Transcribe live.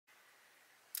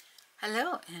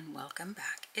Hello and welcome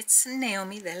back. It's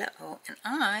Naomi de la O, and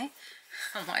I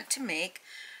want to make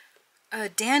a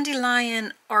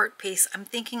dandelion art piece. I'm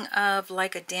thinking of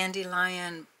like a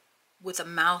dandelion with a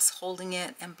mouse holding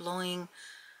it and blowing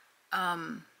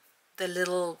the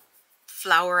little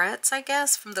flowerets, I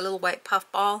guess, from the little white puff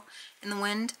ball in the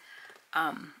wind.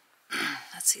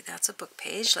 Let's see, that's a book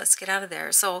page. Let's get out of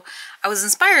there. So I was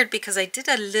inspired because I did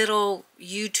a little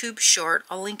YouTube short.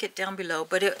 I'll link it down below.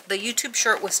 But the YouTube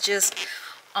short was just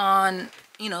on,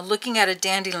 looking at a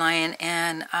dandelion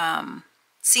and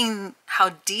seeing how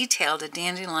detailed a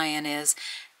dandelion is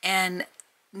and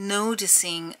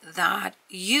noticing that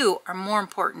you are more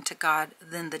important to God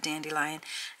than the dandelion.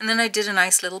 And then I did a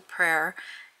nice little prayer.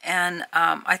 And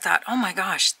I thought, oh my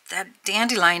gosh, that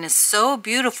dandelion is so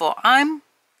beautiful. I'm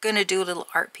gonna do a little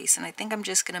art piece, and I think I'm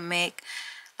just gonna make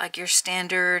like your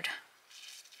standard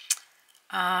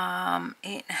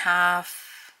 8.5,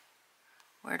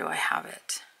 where do I have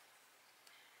it,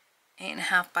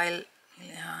 8.5 by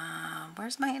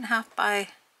where's my 8.5 by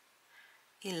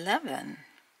 11?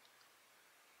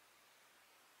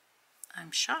 I'm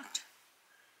shocked.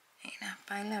 8.5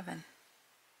 by 11.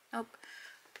 Nope.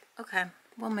 Okay,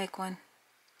 we'll make one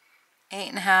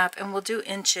 8.5, and we'll do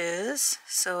inches,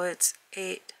 so it's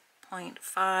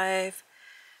 8.5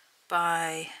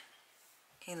 by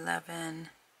 11.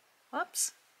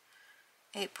 Whoops.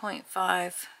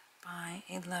 8.5 by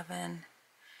 11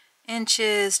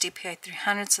 inches, DPI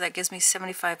 300, so that gives me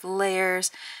 75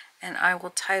 layers, and I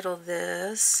will title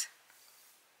this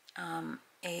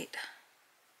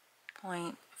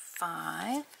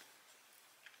 8.5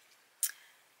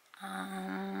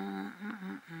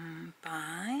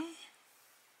 by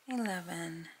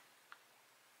 11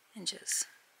 inches.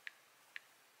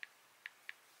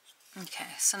 Okay,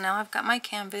 so now I've got my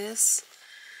canvas.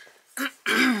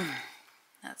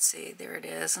 Let's see, there it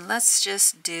is. And let's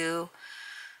just do,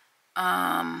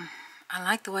 I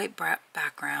like the white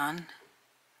background.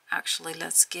 Actually,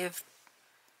 let's give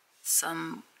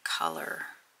some color.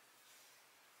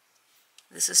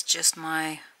 This is just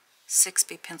my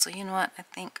 6B pencil. You know what? I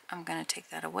think I'm going to take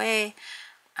that away.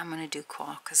 I'm going to do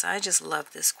qual because I just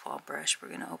love this qual brush. We're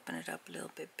going to open it up a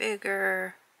little bit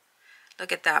bigger.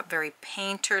 Look at that, very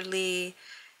painterly.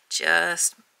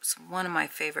 Just it's one of my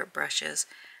favorite brushes.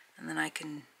 And then I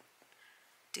can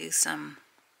do some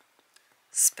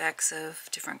specks of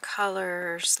different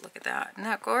colors. Look at that. Isn't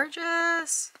that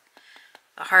gorgeous?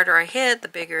 The harder I hit, the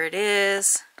bigger it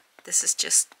is. This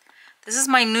is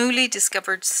my newly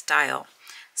discovered style.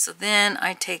 So then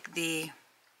I take the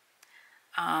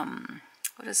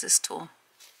what is this tool?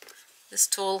 This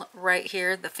tool right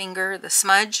here, the finger, the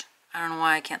smudge. I don't know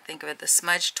why I can't think of it. The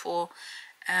smudge tool.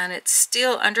 And it's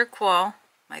still under qual,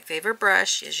 my favorite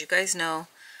brush, as you guys know.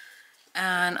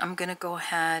 And I'm going to go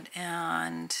ahead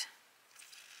and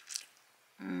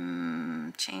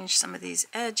change some of these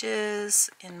edges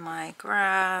in my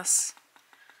grass.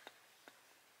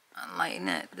 Lighten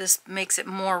it. This makes it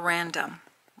more random,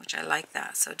 which I like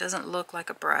that. So it doesn't look like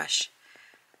a brush.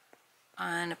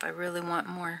 And if I really want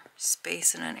more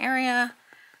space in an area,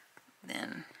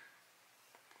 then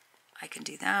I can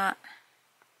do that.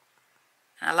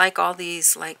 And I like all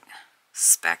these like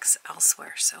specks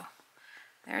elsewhere. So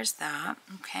there's that.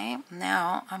 Okay,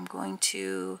 now I'm going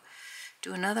to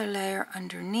do another layer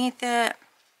underneath it.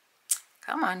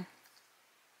 Come on.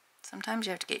 Sometimes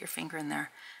you have to get your finger in there.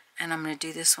 And I'm going to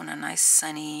do this one a nice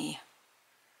sunny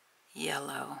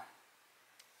yellow.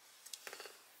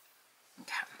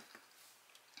 Okay.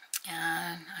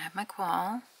 And I have my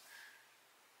qual.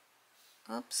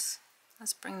 Oops.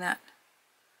 Let's bring that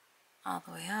all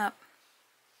the way up.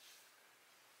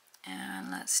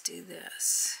 And let's do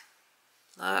this.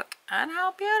 Look at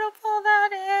how beautiful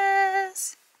that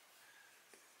is.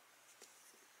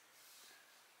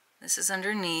 This is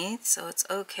underneath, so it's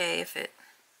okay if it,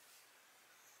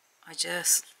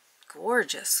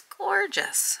 gorgeous,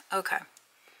 gorgeous. Okay.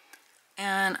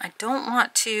 And I don't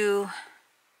want to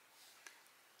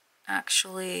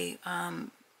actually, I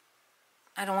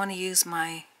don't want to use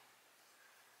my,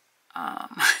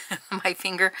 my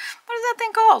finger. What is that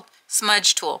thing called?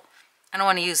 Smudge tool. I don't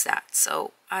want to use that.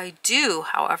 So I do,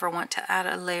 however, want to add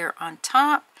a layer on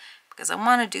top because I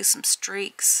want to do some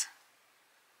streaks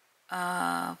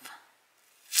of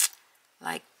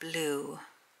like blue.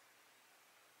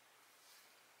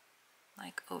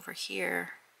 Like over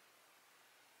here.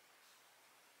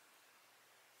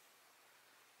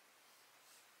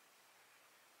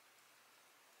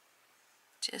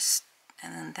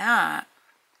 And then that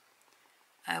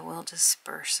I will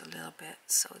disperse a little bit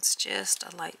so it's just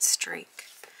a light streak.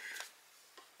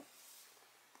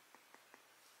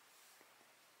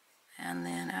 And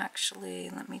then actually,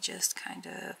 let me just kind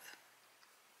of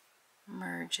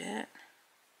merge it.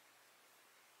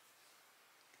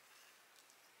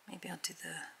 Maybe I'll do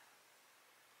the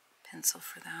pencil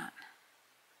for that.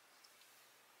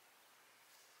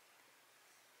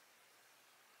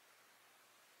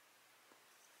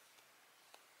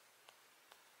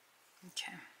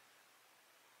 Okay.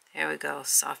 There we go.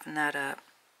 Soften that up.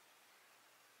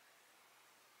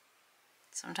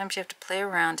 Sometimes you have to play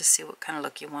around to see what kind of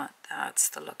look you want. That's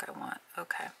the look I want.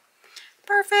 Okay.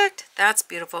 Perfect. That's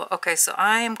beautiful. Okay, so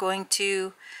I am going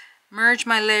to merge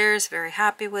my layers. Very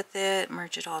happy with it.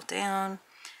 Merge it all down.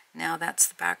 Now that's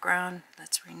the background.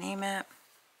 Let's rename it.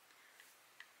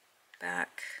 Background.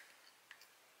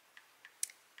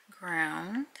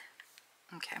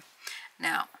 Okay.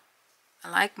 Now, I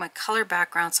like my color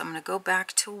background, so I'm going to go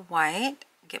back to white,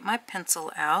 get my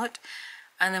pencil out,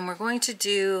 and then we're going to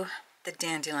do the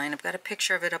dandelion. I've got a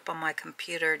picture of it up on my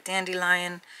computer.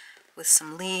 Dandelion with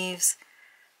some leaves.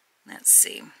 Let's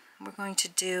see. We're going to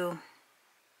do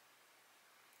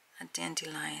a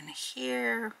dandelion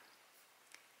here,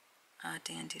 a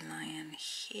dandelion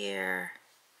here,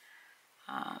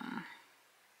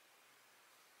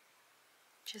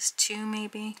 just two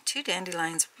maybe. Two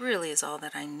dandelions really is all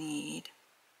that I need.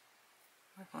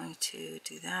 We're going to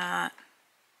do that.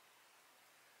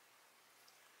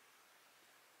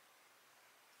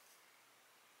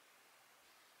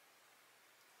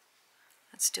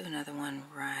 Let's do another one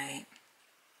right.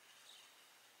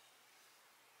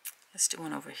 Let's do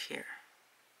one over here.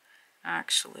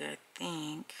 Actually, I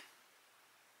think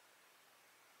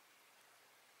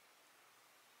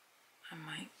I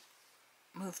might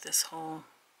move this whole,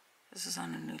 this is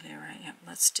on a new layer, right? Yep,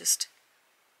 let's just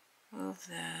move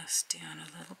this down a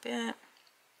little bit.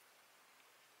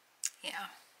 Yeah,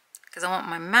 because I want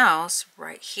my mouse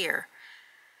right here.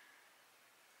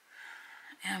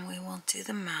 And we will do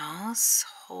the mouse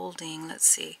holding, let's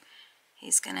see,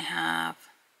 he's going to have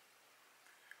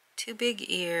two big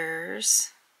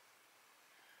ears.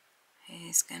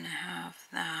 He's going to have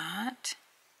that.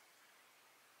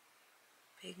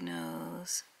 Big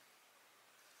nose.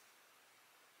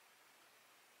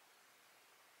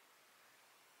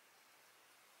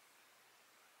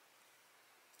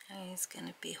 And he's going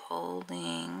to be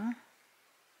holding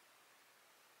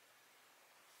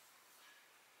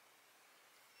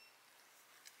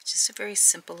just a very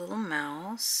simple little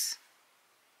mouse.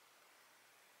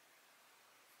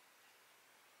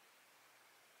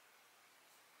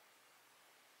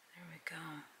 There we go.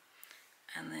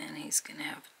 And then he's going to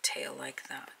have a tail like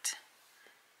that.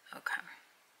 Okay.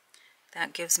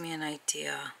 That gives me an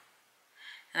idea.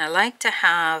 And I like to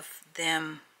have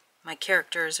them, my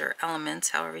characters or elements,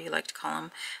 however you like to call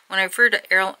them. When I refer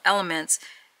to elements,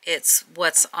 it's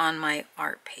what's on my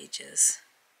art pages.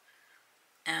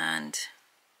 And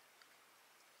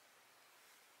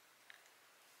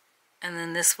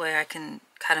then this way I can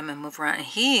cut him and move around. And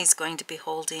he's going to be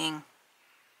holding,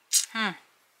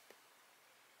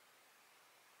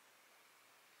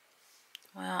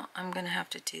 well, I'm going to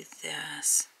have to do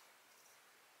this.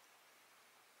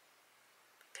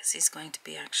 Because he's going to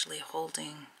be actually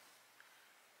holding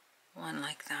one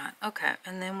like that. Okay,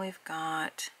 and then we've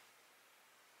got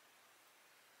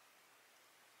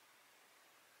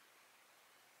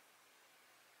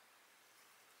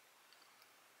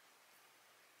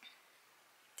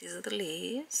these are the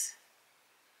leaves.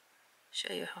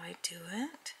 Show you how I do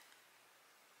it.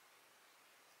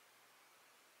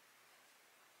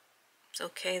 It's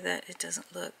okay that it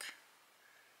doesn't look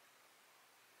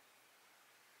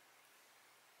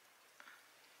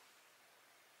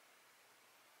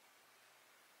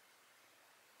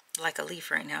like a leaf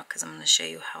right now, because I'm going to show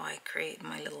you how I create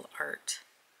my little art.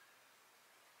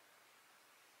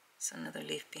 So another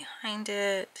leaf behind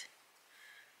it.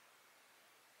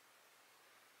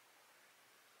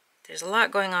 There's a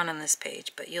lot going on this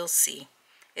page, but you'll see.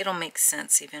 It'll make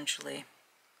sense eventually.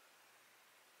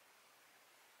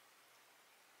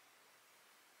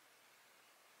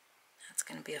 That's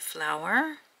going to be a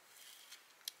flower.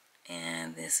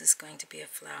 And this is going to be a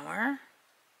flower.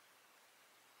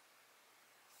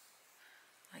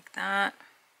 Like that.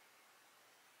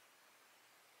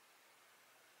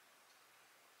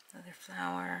 Another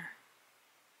flower.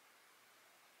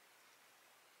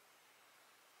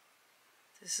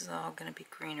 This is all going to be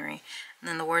greenery. And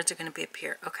then the words are going to be up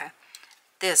here. Okay.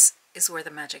 This is where the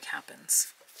magic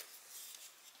happens.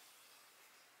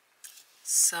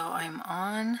 So I'm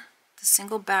on the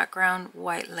single background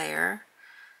white layer.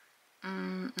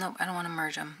 Nope, I don't want to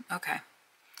merge them. Okay.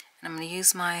 And I'm going to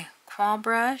use my qual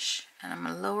brush and I'm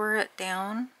going to lower it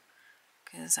down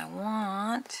because I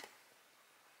want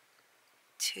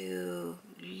to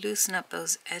loosen up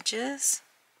those edges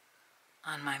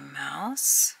on my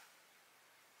mouse.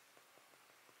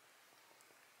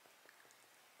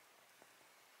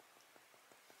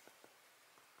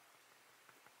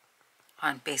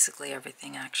 On basically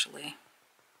everything, actually.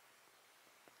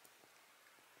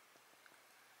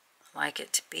 I like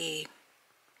it to be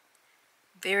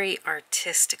very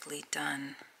artistically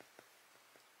done.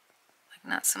 Like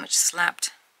not so much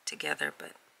slapped together,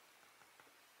 but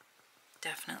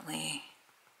definitely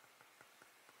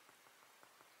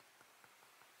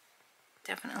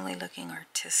looking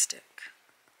artistic.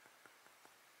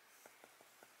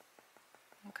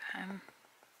 Okay.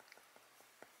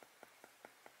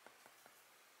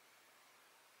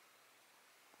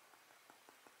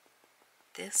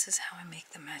 This is how I make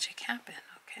the magic happen.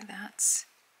 Okay, that's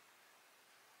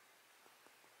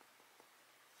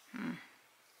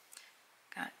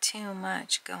got too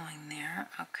much going there.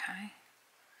 Okay.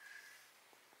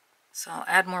 So I'll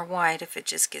add more white if it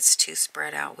just gets too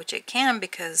spread out, which it can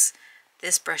because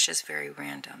this brush is very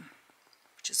random,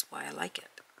 which is why I like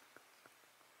it.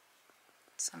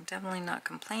 So I'm definitely not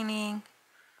complaining.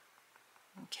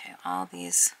 Okay, all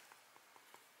these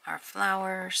are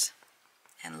flowers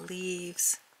and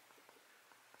leaves.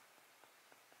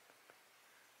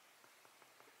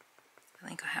 I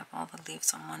think I have all the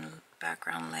leaves on one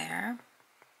background layer.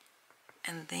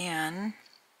 And then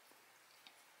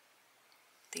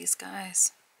these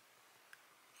guys,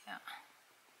 yeah.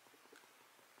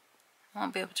 I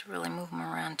won't be able to really move them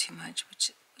around too much,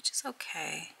 which is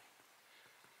okay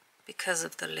because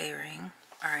of the layering.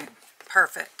 All right,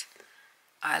 perfect.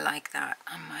 I like that.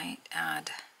 I might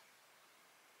add,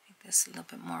 make this a little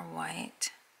bit more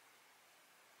white,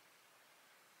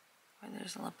 where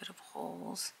there's a little bit of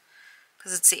holes,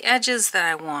 because it's the edges that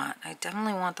I want. I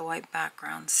definitely want the white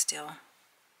background still.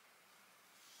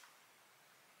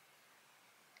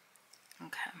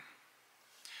 Okay.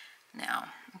 Now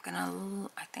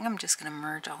I think I'm just gonna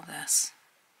merge all this.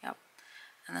 Yep.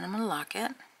 And then I'm gonna lock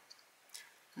it.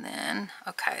 And then,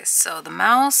 okay, so the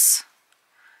mouse,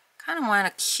 kind of want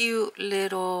a cute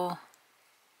little,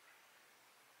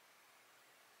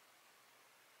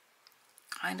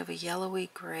 kind of a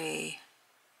yellowy gray.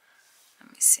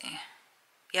 Let me see.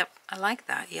 Yep, I like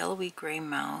that yellowy gray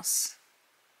mouse.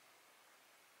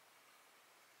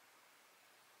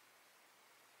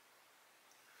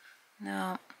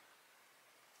 No.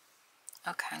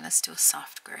 Okay, let's do a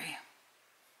soft gray.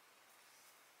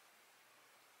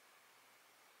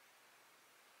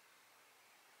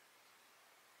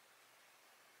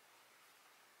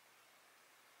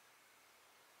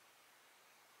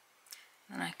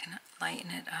 Then I can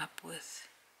lighten it up with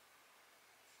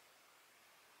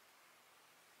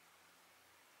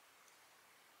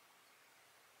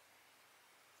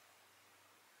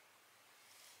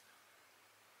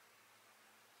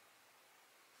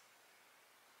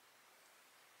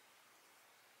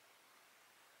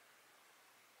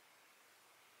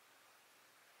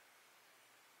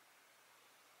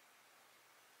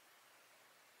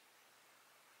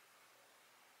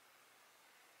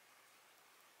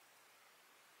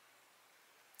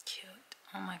cute.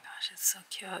 Oh my gosh, it's so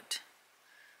cute.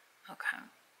 Okay.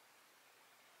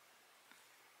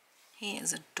 He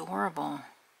is adorable.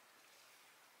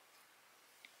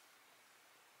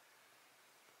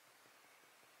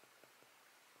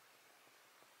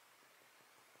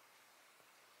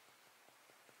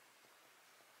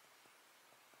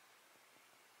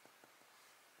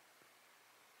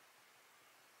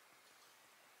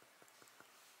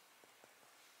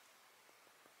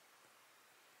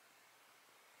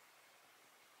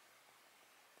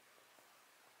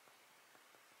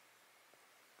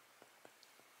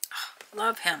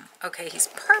 Love him. Okay, he's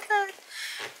perfect.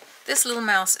 This little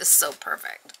mouse is so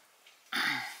perfect.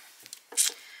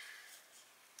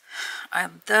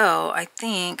 Though I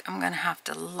think I'm going to have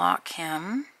to lock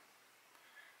him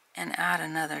and add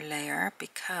another layer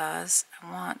because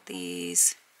I want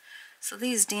these. So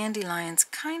these dandelions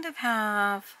kind of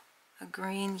have a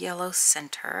green-yellow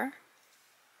center.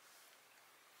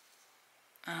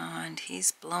 And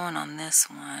he's blowing on this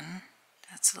one.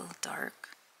 That's a little dark.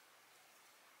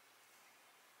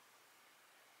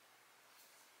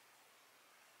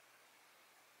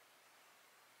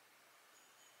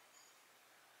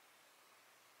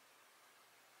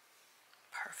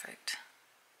 Perfect.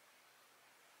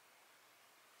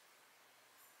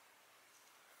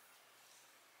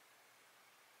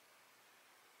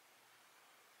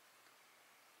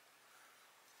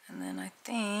 And then I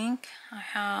think I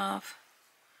have,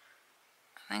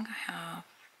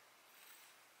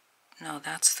 no,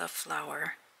 that's the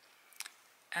flower.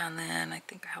 And then I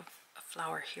think I have a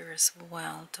flower here as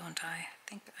well, don't I? I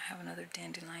think I have another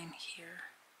dandelion here.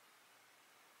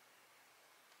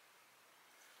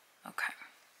 Okay,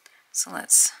 so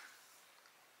let's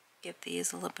give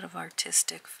these a little bit of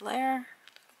artistic flair. Look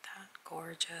at that,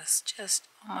 gorgeous. Just,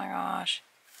 oh my gosh.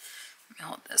 Let me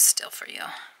hold this still for you.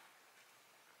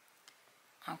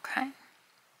 Okay.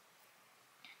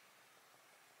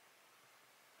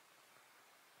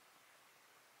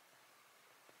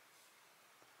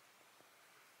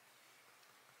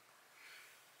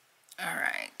 All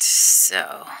right,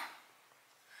 so,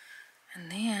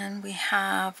 and then we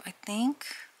have, I think,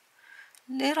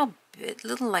 little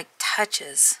like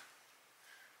touches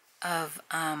of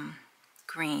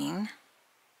green.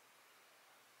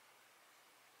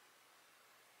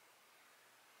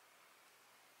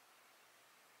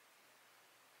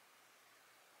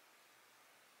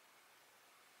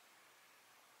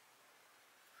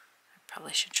 I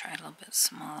probably should try a little bit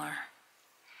smaller.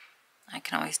 I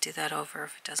can always do that over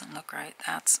if it doesn't look right.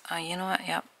 That's, you know what,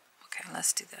 yep. Okay,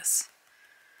 let's do this.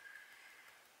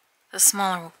 The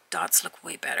smaller dots look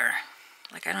way better.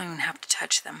 Like I don't even have to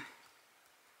touch them.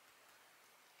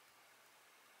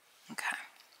 Okay.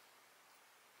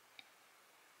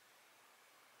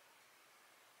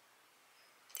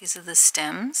 These are the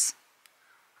stems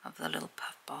of the little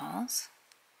puff balls.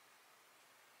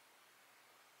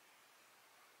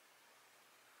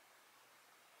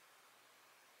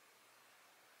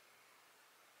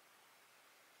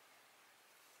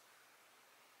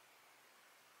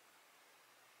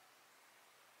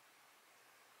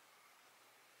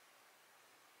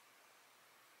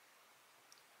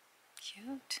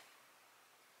 Cute.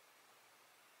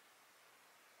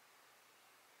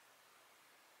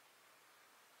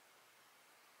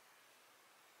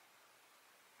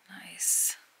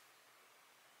 Nice.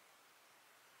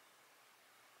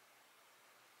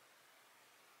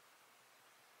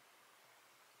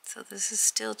 So this is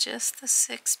still just the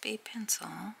 6B pencil.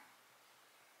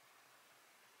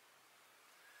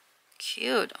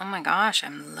 Cute. Oh my gosh,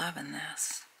 I'm loving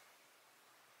this.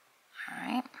 All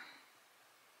right.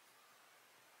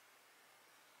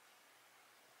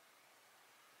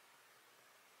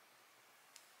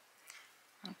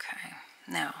 Okay,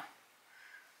 now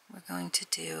we're going to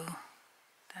do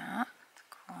that.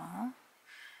 Cool.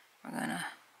 We're gonna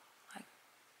like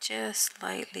just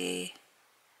lightly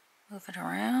move it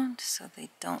around so they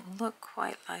don't look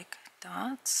quite like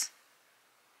dots.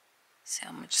 See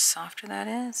how much softer that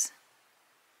is?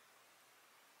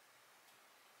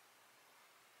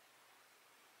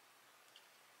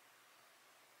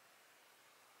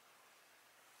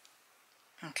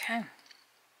 Okay.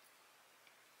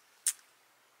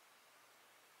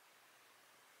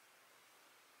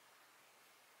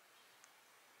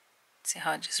 See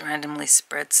how it just randomly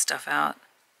spreads stuff out?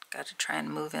 Got to try and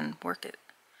move and work it.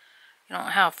 You don't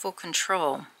have full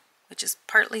control, which is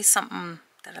partly something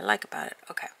that I like about it.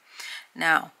 Okay,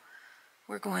 now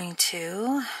we're going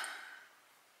to,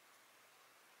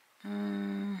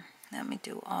 let me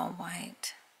do all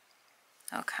white.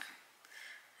 Okay,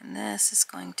 and this is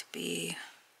going to be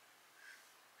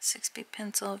 6B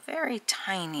pencil, very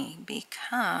tiny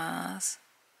because,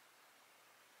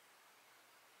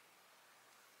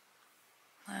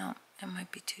 well, it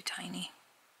might be too tiny.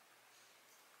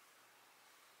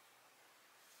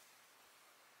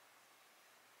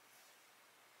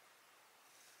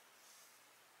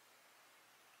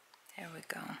 There we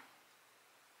go.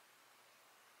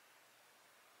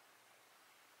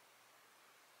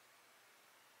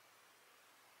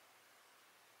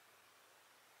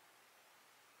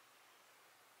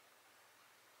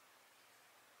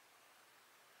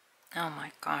 Oh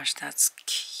my gosh, that's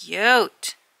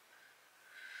cute.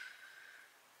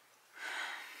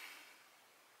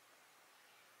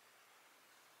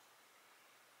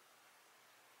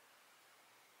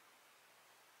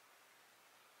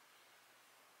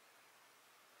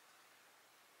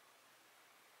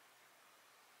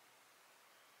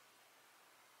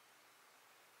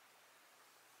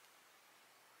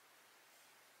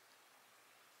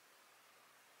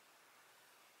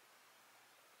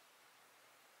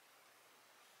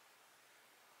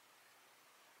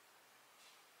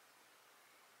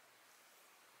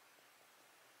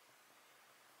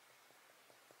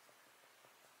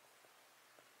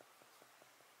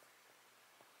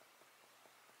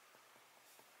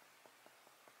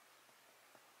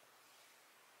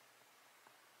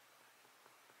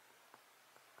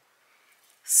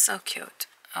 So cute.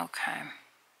 Okay.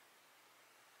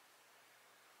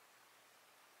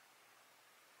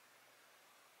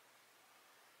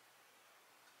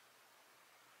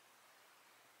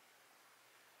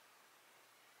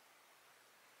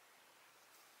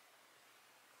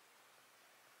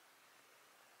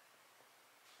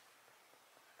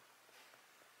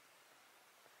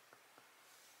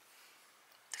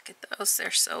 at those.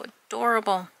 They're so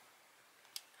adorable.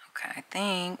 Okay, I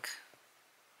think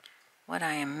what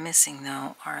I am missing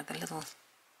though are the little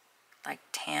like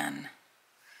tan,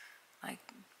 like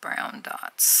brown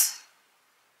dots.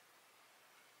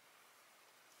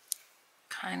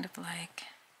 Kind of like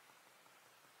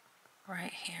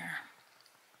right here.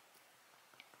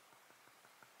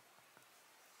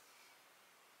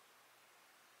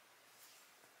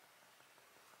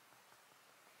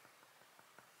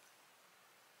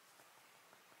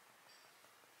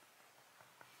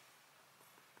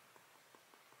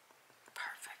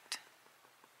 Perfect.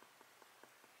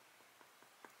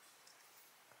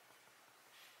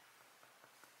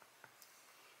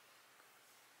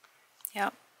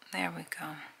 Yep, there we go.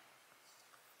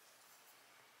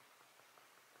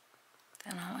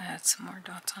 Then I'll add some more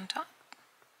dots on top.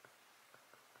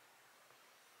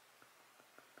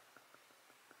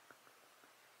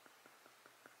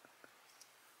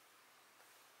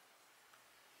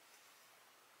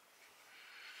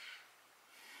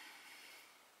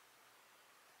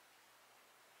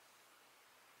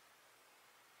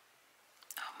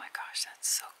 Oh my gosh, that's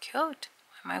so cute.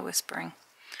 Why am I whispering? I'm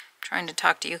trying to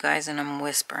talk to you guys and I'm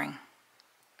whispering.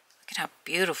 Look at how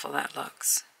beautiful that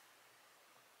looks.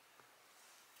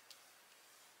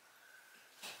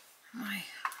 My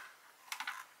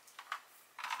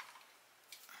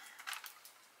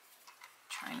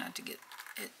try not to get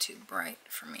it too bright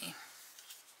for me.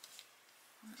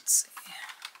 Let's see.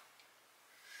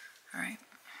 All right.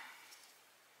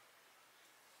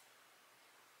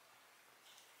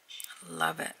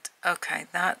 Love it. Okay,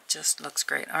 that just looks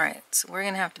great. All right, so we're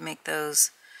gonna have to make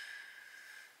those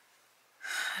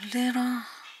a little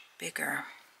bigger.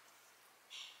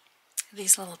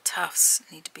 These little tufts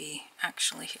need to be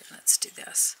actually here. Let's do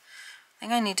this. I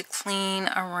think I need to clean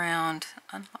around.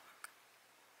 Unlock.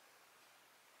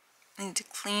 I need to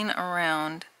clean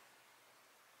around.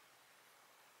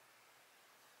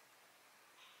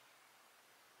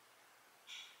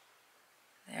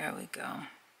 There we go.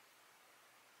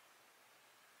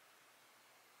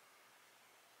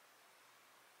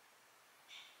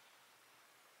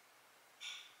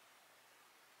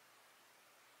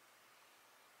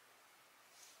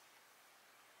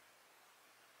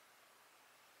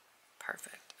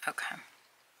 Perfect. Okay.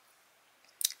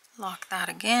 Lock that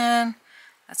again.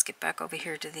 Let's get back over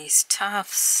here to these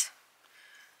tufts.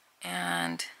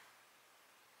 And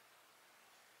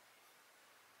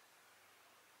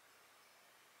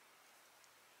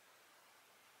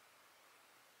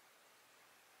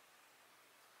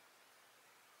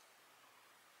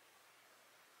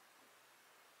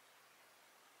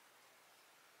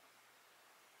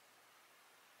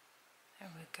there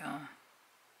we go.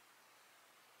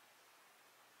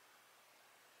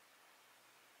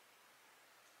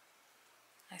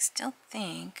 I still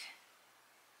think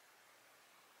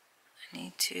I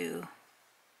need to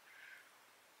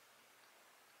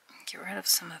get rid of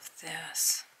some of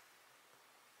this.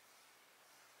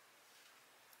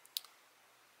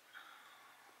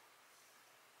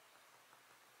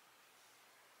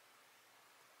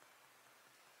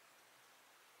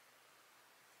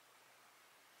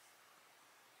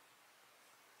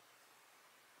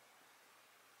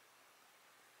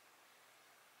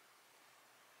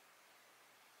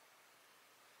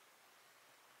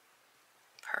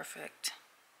 Perfect.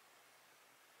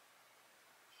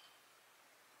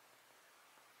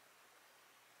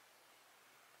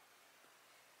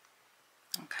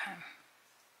 Okay.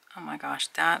 Oh my gosh,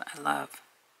 that I love.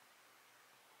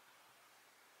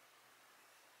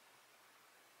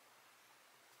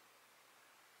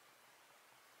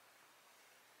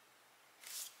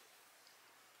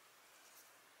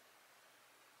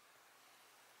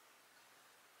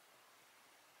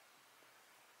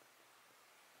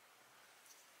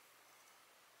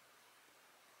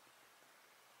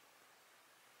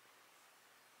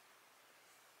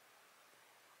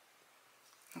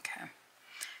 Okay.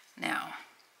 Now,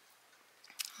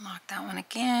 lock that one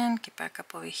again, get back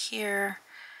up over here,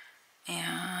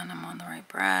 and I'm on the right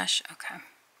brush. Okay.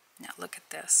 Now look at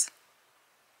this.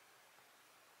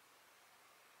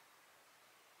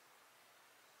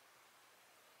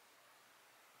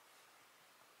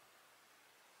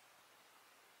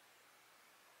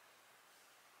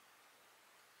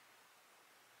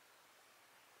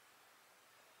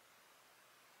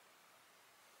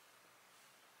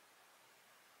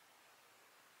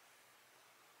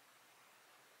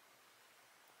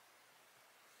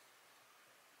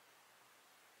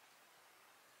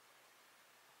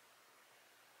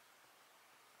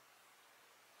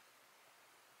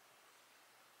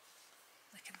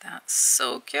 Look at that,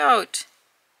 so cute.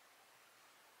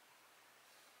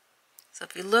 So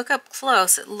if you look up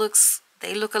close,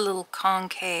 they look a little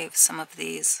concave, some of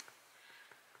these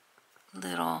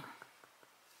little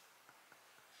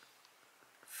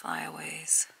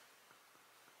flyaways.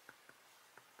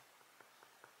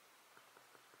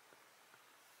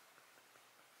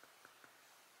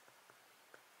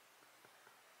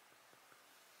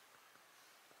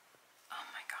 Oh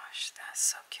my gosh, that's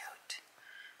so cute.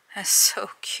 That's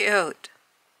so cute.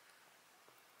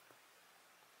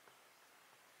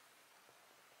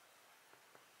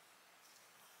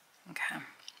 Okay.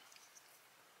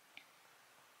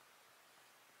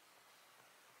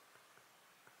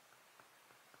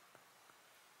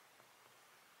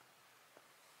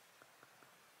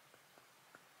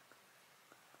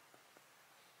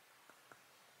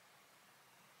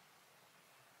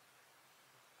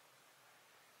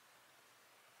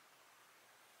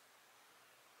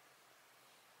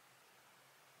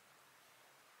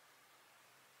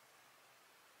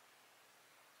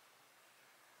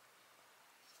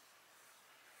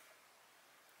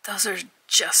 Those are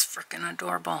just freaking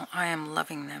adorable. I am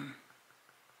loving them.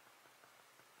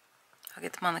 I'll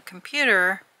get them on the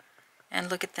computer and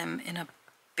look at them in a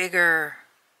bigger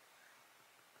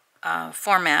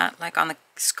format, like on the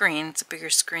screen. It's a bigger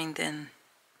screen than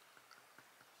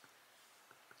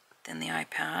the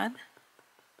iPad,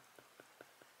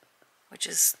 which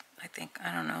is, I think,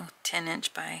 I don't know, 10"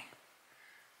 by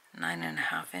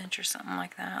 9.5" or something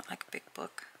like that, like a big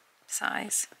book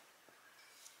size.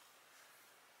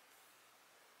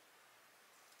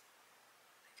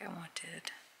 I think I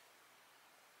wanted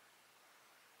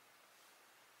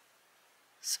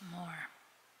some more.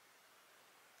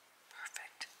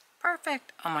 Perfect.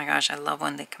 Perfect. Oh my gosh, I love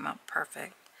when they come out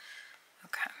perfect.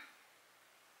 Okay.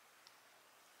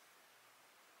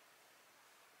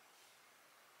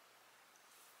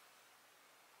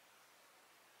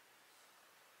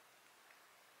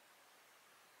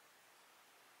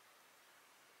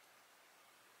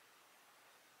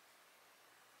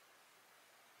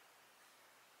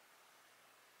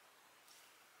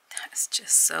 That's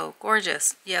just so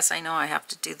gorgeous. Yes, I know I have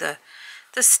to do the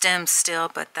stem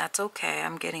still, but that's okay.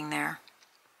 I'm getting there.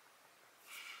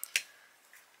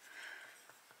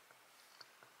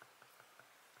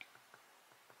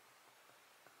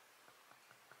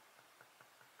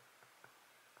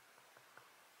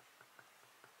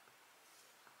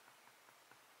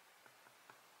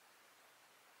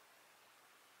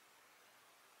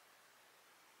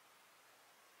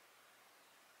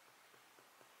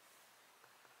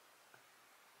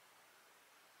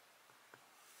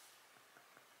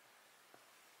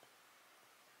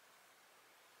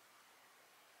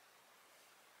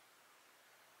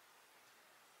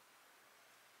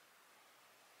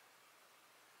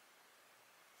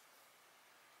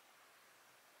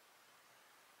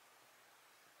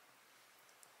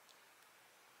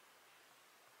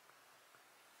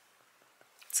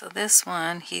 So this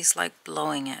one, he's like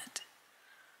blowing it.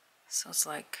 So it's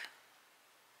like,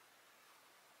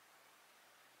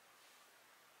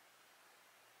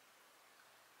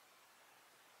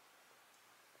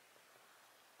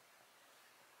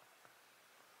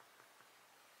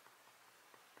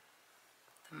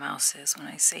 the mouse is, when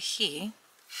I say he,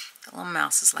 the little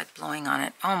mouse is like blowing on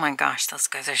it. Oh my gosh, those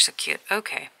guys are so cute.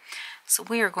 Okay, so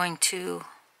we are going to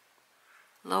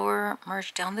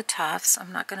merge down the tufts.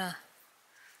 I'm not gonna,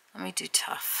 let me do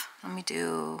tuft. Let me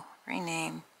do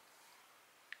rename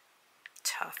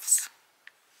tufts.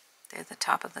 They're the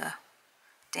top of the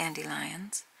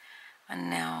dandelions. And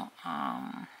now,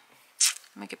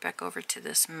 let me get back over to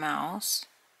this mouse.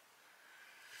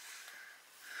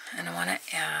 And I want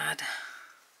to add,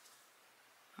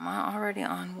 I'm already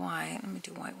on white. Let me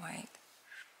do white.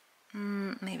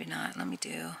 Maybe not. Let me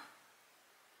do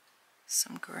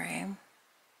some gray.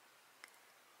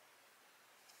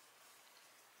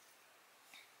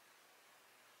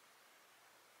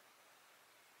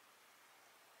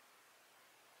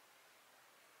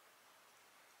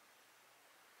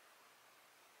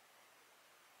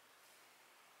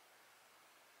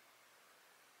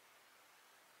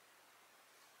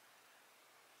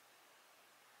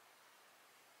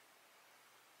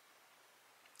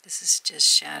 This is just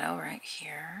shadow right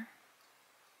here.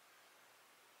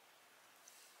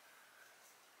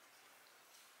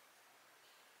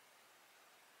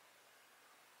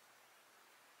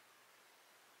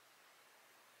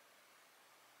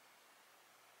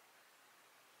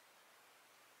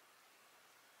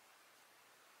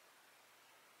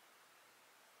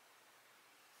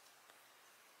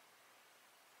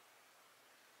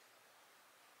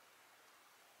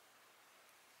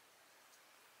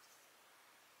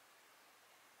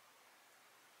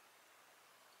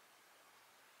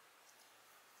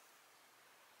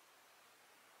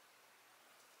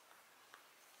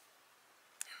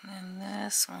 And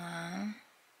this one.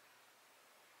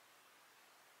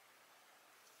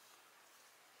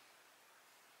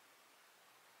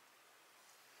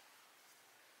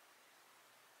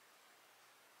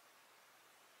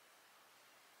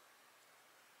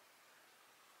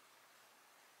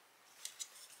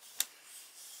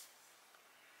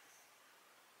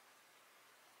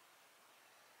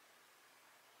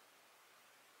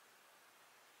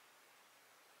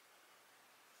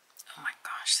 Oh my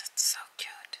gosh, that's so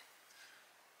cute.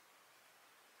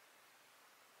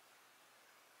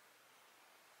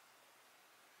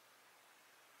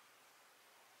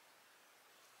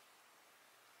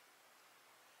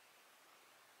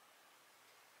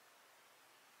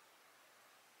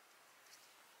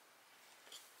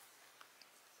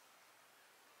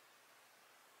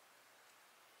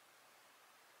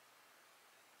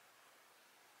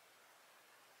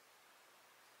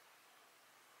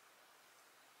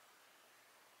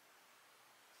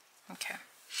 Okay.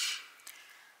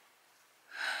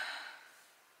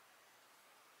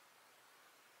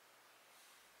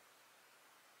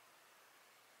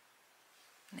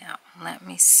 Now, let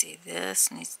me see. This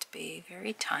needs to be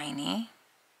very tiny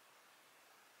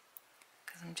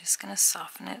because I'm just going to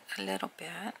soften it a little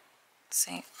bit.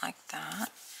 See, like that.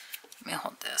 Let me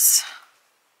hold this.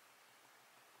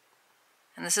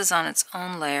 And this is on its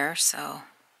own layer, so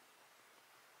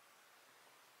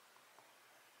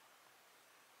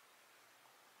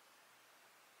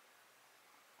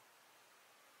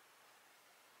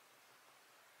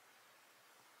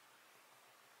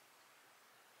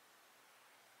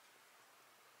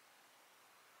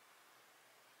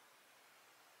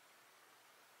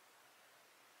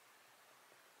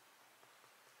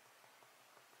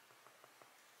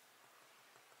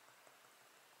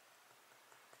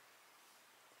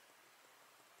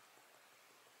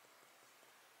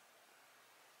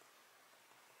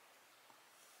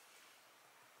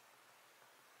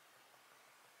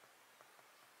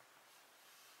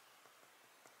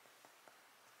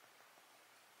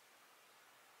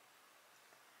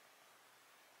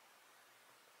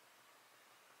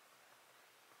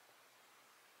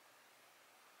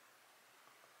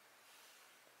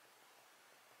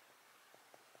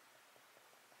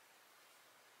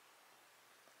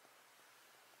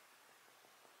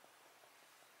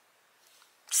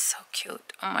so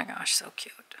cute. Oh my gosh, so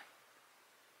cute.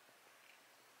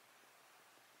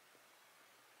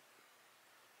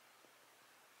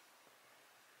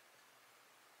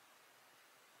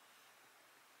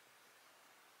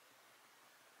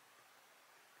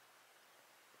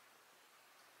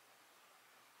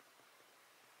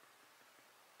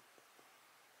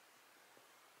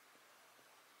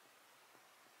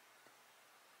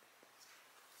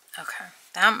 Okay,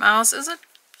 that mouse is a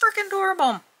freaking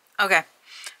adorable. Okay,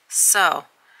 so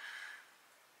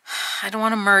I don't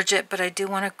want to merge it, but I do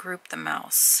want to group the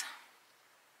mouse.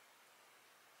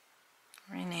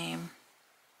 Rename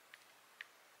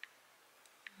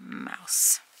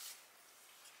mouse.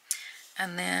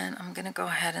 And then I'm going to go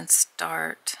ahead and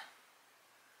start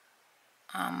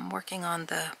working on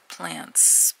the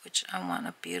plants, which I want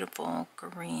a beautiful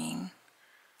green,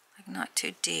 like not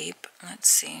too deep. Let's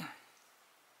see.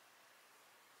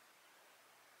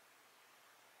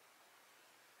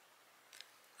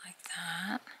 Like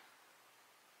that.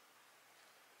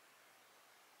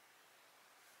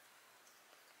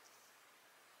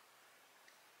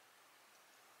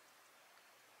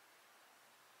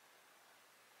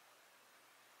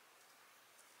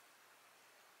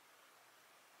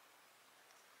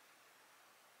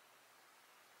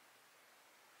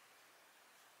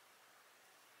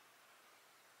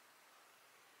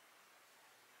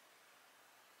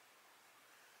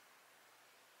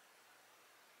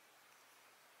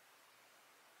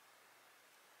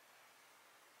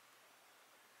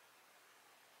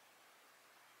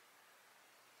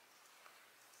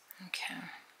 Okay.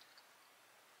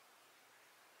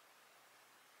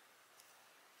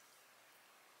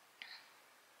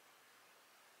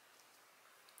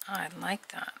 Oh, I like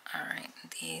that. All right,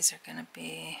 these are going to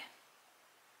be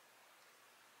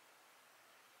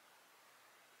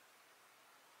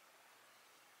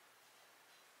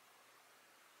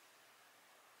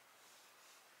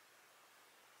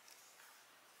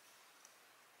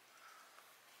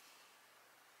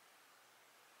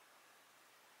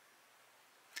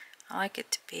I like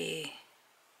it to be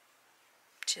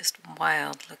just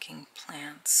wild looking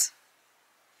plants.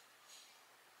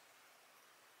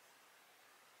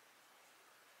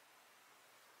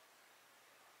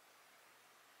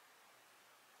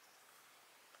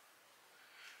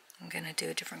 I'm going to do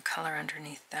a different color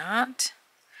underneath that.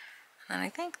 And I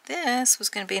think this was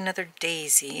going to be another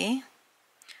daisy.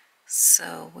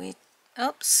 So we,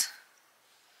 oops,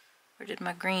 where did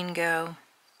my green go?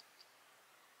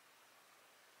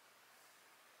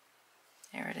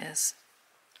 There it is.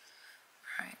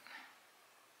 All right.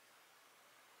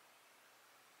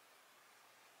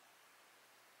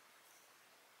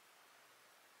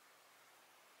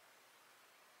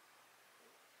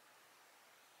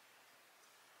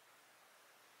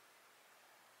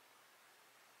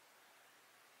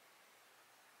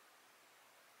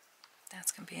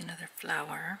 That's going to be another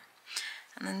flower.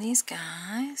 And then these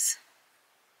guys.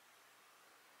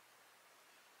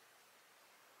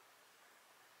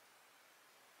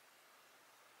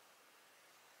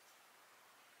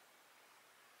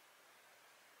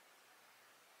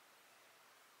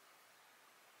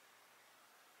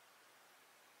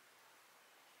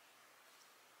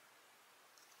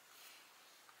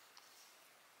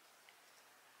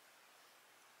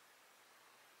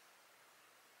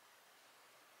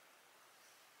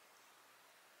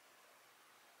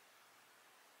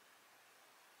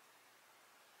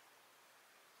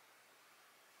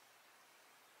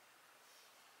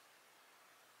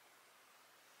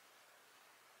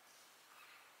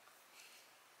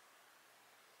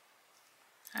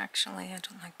 Actually, I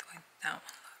don't like the way that one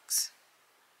looks.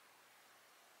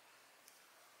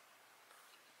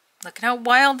 Look at how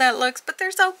wild that looks, but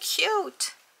they're so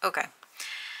cute. Okay.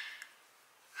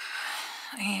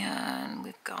 And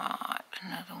we've got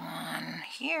another one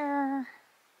here.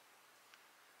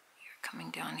 You're coming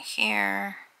down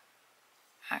here.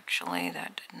 Actually,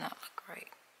 that did not look right.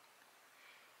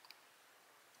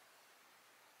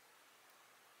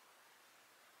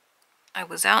 I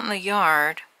was out in the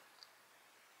yard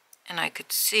and I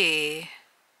could see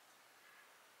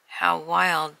how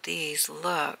wild these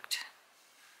looked.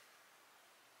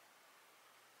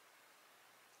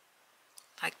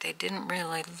 Like they didn't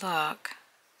really look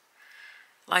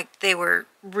like they were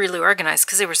really organized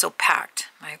because they were so packed.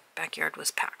 My backyard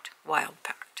was packed, wild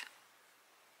packed.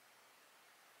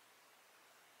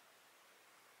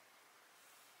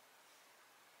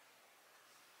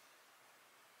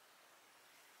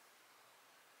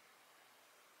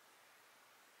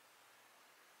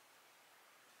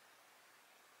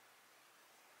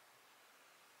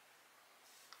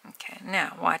 Okay,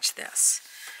 now watch this.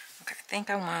 Okay, I think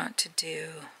I want to do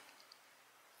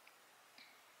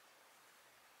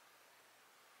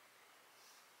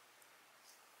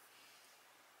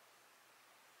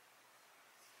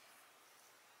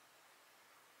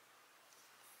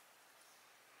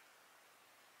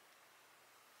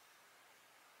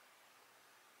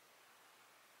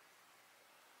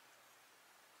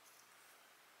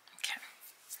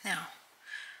now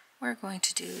we're going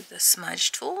to do the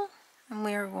smudge tool and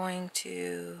we are going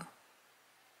to,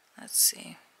 let's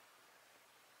see.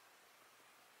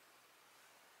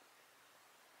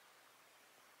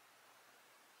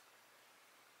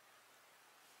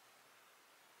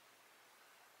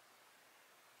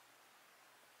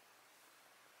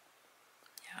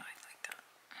 Yeah, I like that.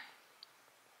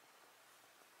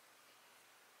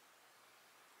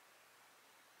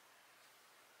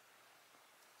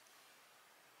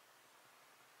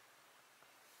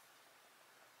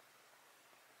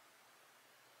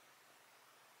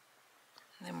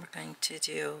 And then we're going to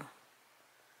do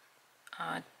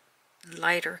a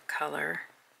lighter color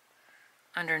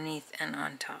underneath and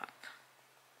on top.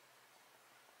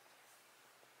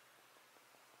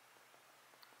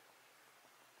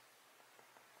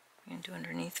 We're going to do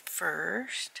underneath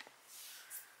first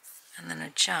and then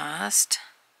adjust.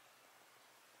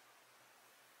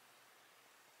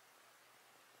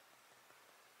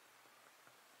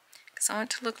 Because I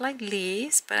want it to look like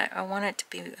leaves, but I want it to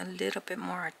be a little bit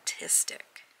more artistic.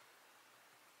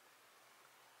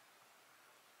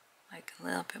 Like a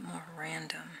little bit more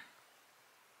random.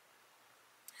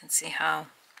 And see how,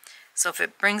 so if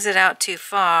it brings it out too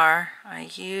far, I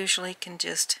usually can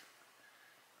just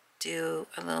do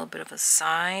a little bit of a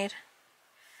side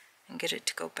and get it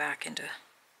to go back into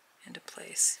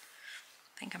place.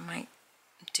 I think I might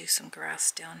do some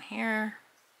grass down here.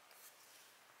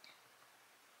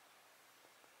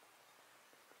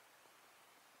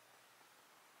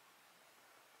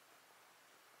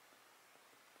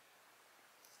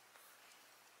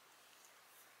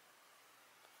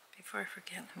 Before I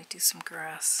forget, let me do some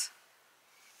grass.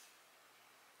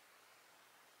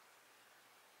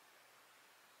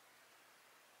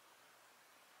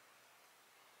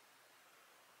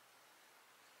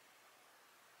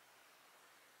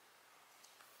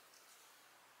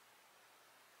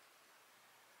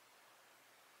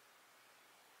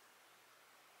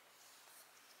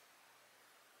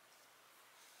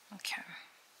 Okay.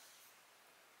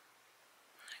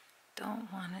 I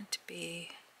don't want it to be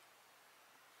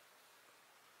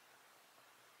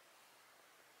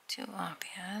too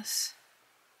obvious.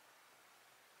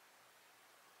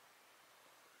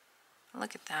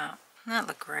 Look at that. Doesn't that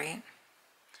look great?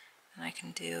 And I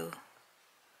can do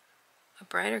a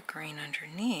brighter green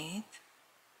underneath.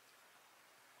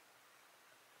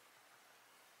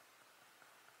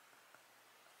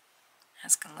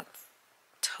 That's going to look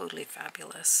totally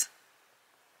fabulous.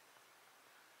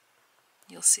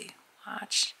 You'll see.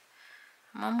 Watch.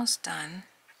 I'm almost done.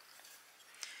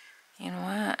 You know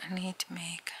what? I need to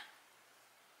make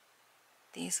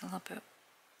these a little bit.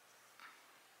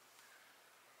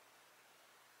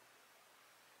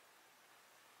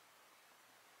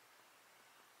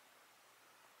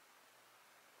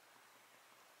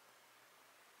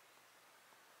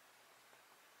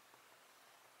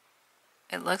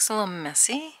 It looks a little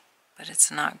messy, but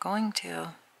it's not going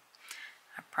to.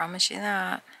 I promise you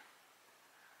that.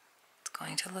 It's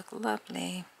going to look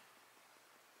lovely.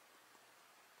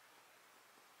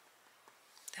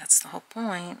 That's the whole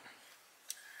point.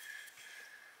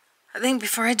 I think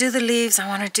before I do the leaves, I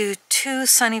want to do 2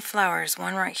 sunny flowers.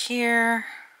 One right here.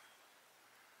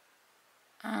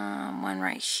 One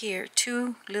right here.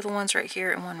 2 little ones right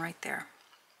here and one right there.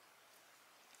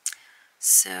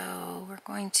 So we're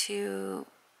going to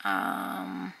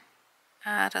add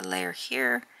a layer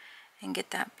here and get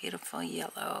that beautiful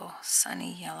yellow,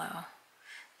 sunny yellow.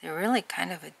 They're really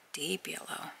kind of a deep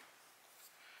yellow.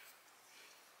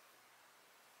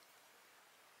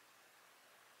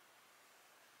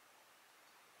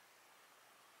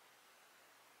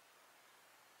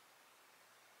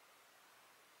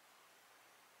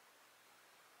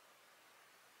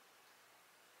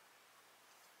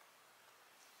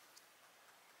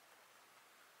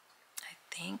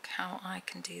 I think how I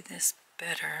can do this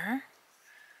better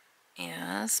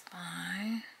is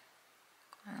by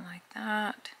going like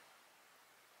that,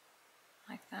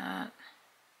 like that.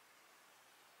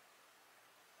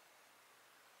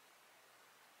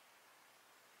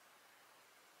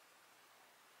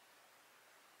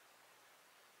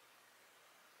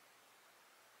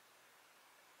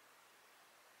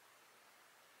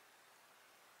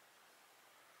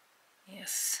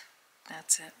 Yes,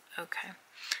 that's it. Okay.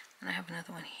 And I have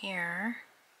another one here.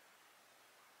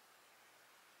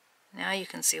 Now you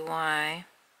can see why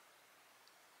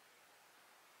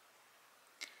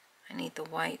I need the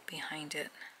white behind it.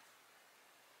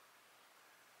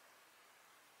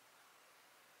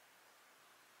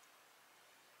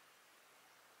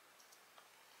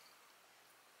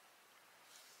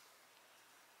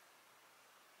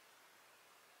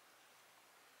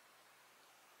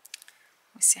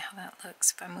 Let me see how that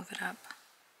looks if I move it up.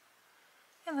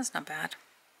 Yeah, that's not bad.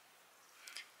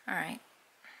 All right.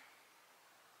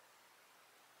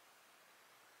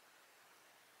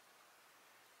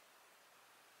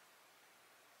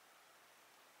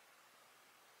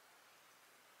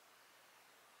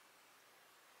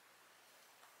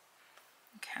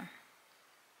 Okay.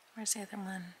 Where's the other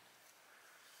one?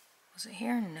 Was it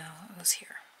here? No, it was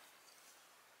here.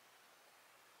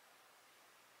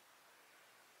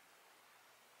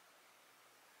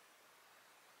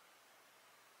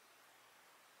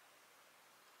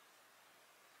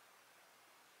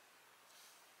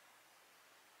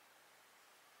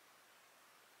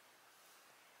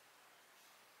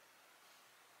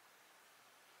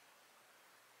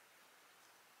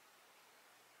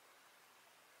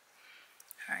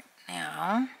 All right,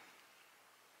 now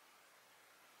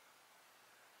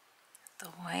the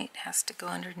white has to go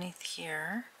underneath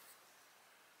here.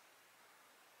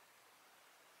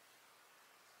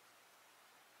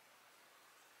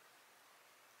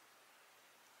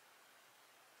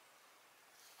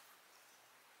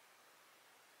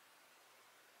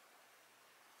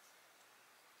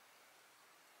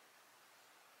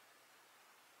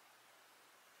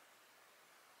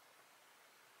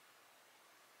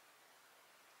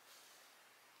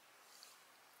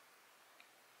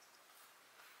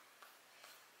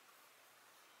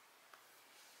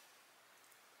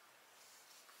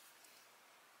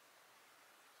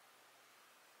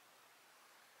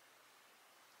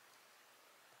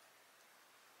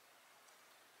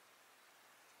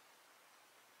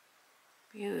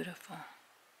 Beautiful.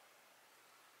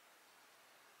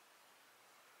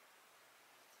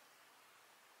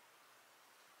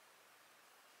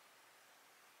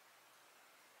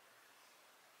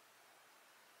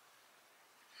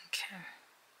 Okay.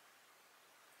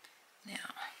 Now,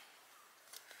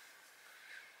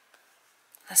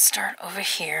 let's start over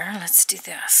here. Let's do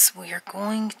this. We are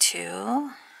going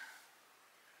to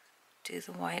do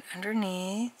the white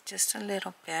underneath just a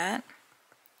little bit,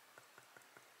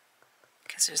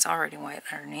 because there's already white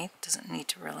underneath, doesn't need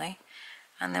to really.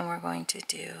 And then we're going to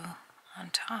do on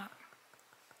top.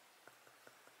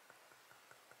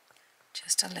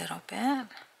 just a little bit.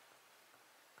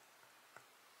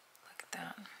 Look at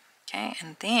that. Okay,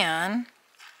 and then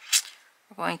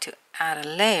we're going to add a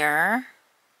layer,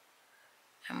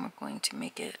 and we're going to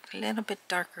make it a little bit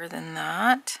darker than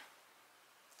that,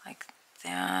 like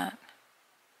that.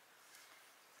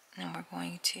 And we're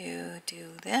going to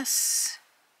do this.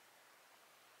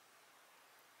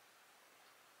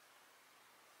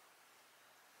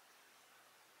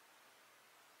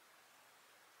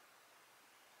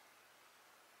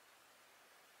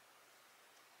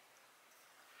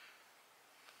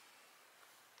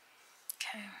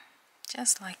 Okay,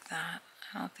 just like that.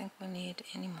 I don't think we need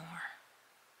any more.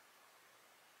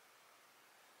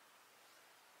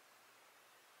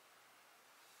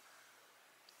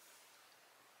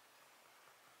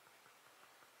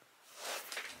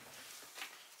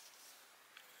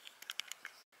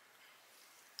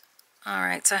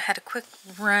 Alright, so I had a quick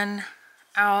run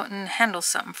out and handle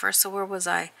something first. So where was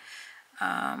I?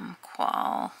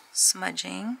 Qual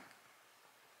smudging.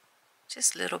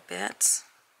 Just little bits.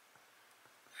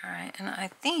 Alright, and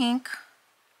I think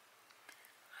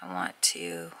I want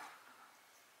to,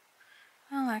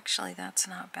 well actually that's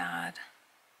not bad.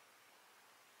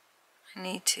 I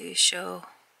need to show,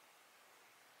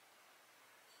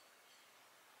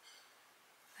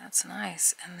 that's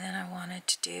nice. And then I wanted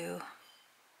to do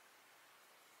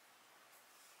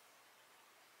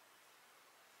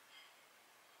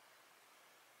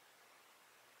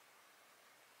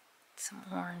some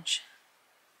orange.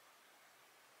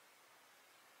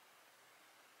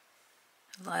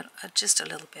 Just a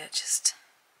little bit, just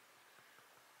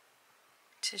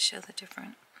to show the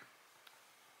different.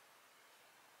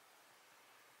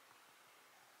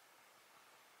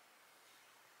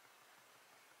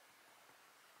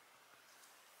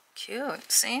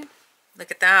 Cute, see?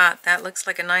 Look at that. That looks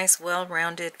like a nice,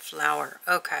 well-rounded flower.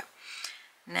 Okay,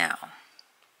 now,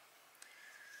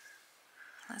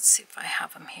 let's see if I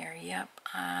have them here. Yep,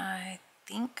 I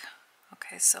think.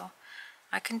 Okay, so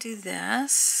I can do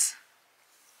this.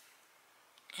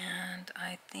 And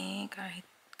I think I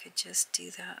could just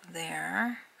do that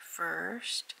there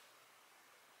first.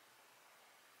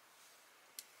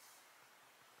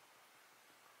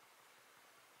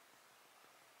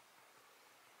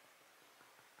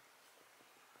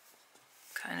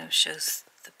 Kind of shows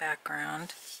the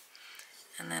background.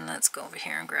 And then let's go over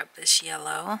here and grab this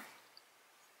yellow.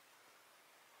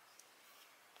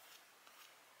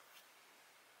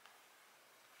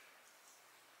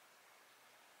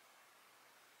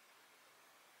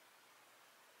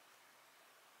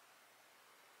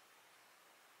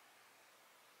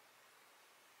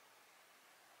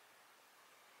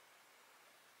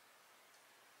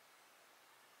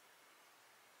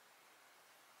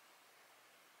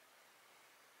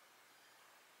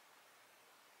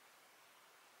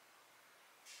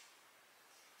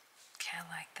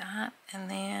 Like that,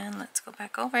 and then let's go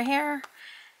back over here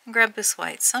and grab this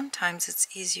white. Sometimes it's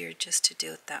easier just to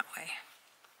do it that way.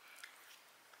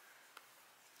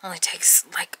 Only takes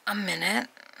like a minute.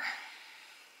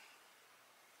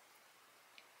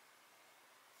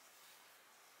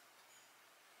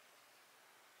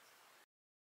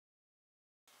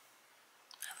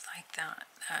 I like that.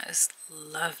 That is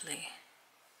lovely.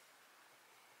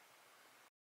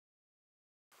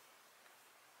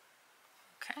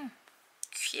 Okay.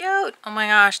 Cute. Oh my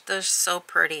gosh, they're so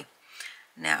pretty.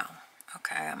 Now,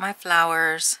 okay, I got my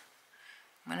flowers.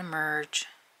 I'm going to merge.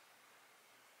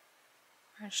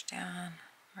 Merge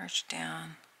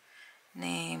down.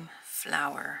 Name,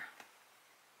 flower.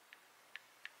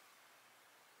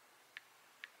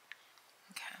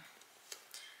 Okay.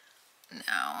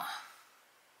 Now,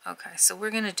 okay, so we're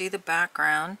going to do the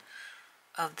background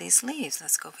of these leaves.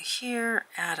 Let's go over here,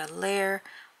 add a layer.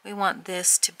 We want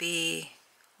this to be,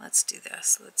 let's do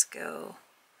this. Let's go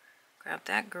grab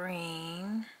that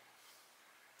green,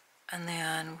 and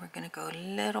then we're going to go a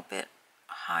little bit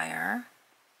higher,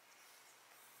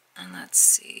 and let's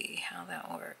see how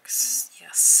that works.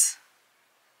 Yes.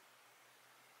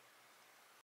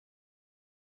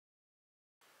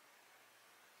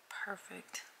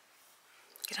 Perfect.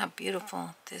 Look at how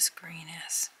beautiful this green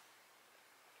is.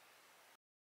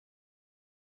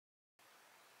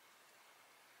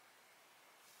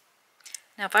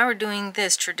 Now if I were doing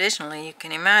this traditionally, you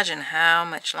can imagine how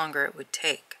much longer it would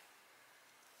take.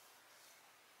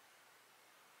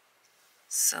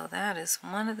 So that is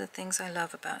one of the things I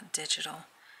love about digital.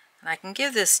 And I can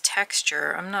give this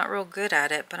texture. I'm not real good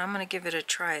at it, but I'm going to give it a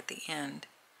try at the end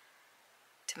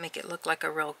to make it look like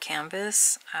a real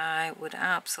canvas. I would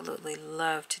absolutely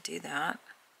love to do that.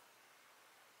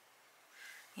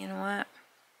 You know what?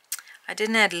 I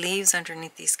didn't add leaves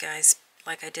underneath these guys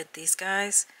like I did these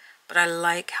guys, but I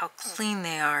like how clean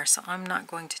they are, so I'm not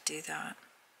going to do that.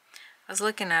 I was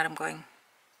looking at them going,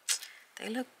 they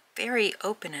look very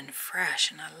open and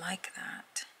fresh, and I like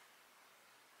that.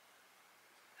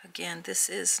 Again, this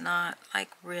is not like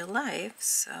real life,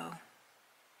 so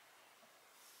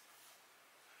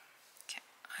okay,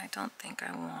 I don't think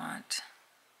I want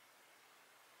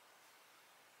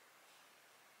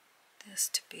this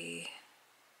to be,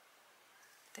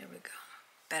 there we go,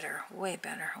 better, way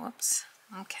better. Whoops.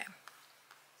 Okay.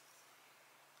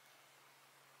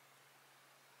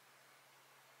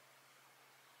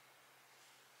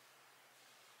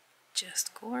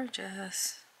 Just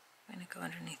gorgeous. I'm going to go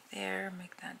underneath there,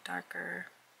 make that darker.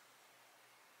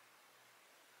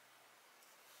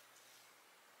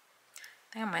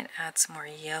 I think I might add some more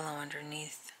yellow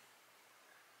underneath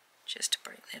just to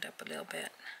brighten it up a little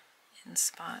bit in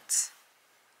spots.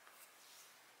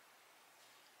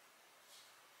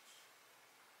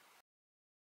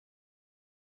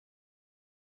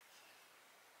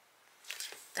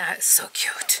 That is so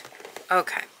cute.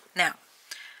 Okay, now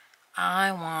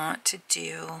I want to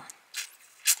do,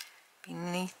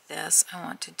 beneath this, I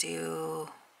want to do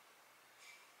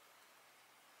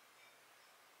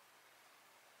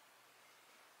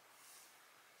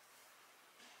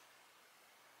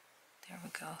there we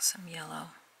go, some yellow.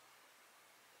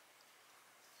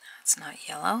 That's not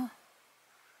yellow.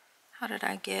 How did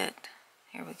I get,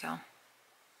 here we go.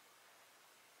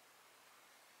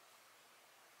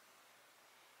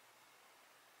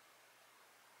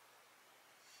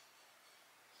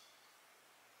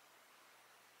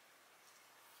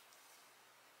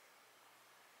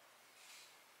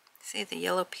 See the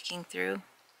yellow peeking through?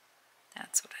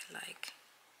 That's what I like.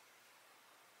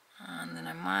 And then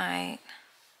I might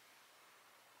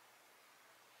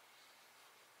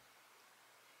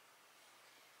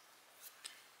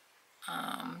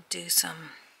do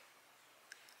some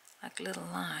like little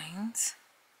lines.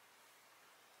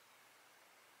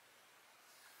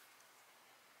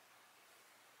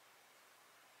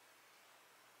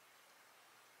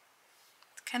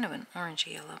 It's kind of an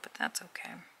orangey yellow, but that's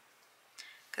okay.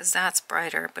 Because that's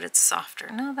brighter, but it's softer.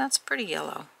 No, that's pretty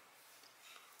yellow.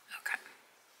 Okay.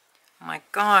 Oh my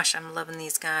gosh, I'm loving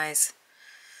these guys.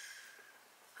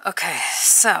 Okay,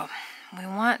 so we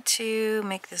want to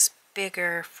make this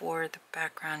bigger for the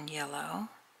background yellow.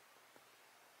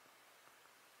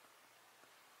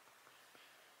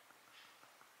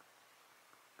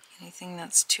 Anything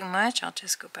that's too much, I'll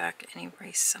just go back and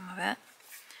erase some of it.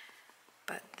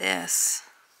 But this,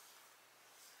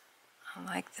 I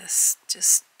like this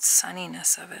just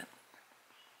sunniness of it.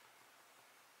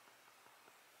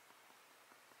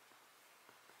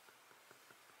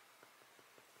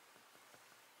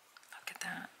 Look at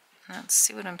that. Let's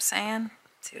see what I'm saying.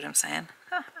 See what I'm saying?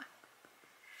 Oh,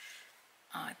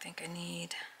 I think I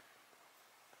need,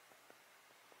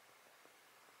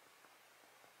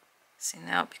 see,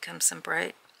 now it becomes some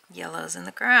bright yellows in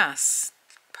the grass.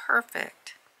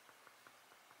 Perfect.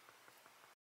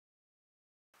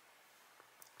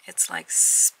 It's like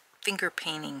finger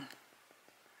painting.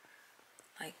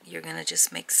 Like you're gonna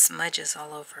just make smudges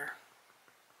all over.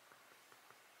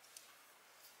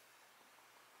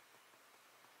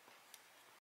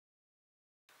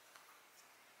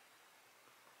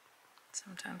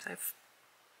 Sometimes I've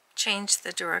changed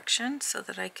the direction so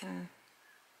that I can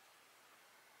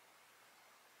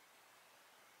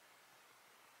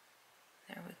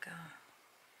there we go.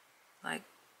 Like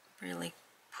really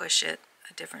push it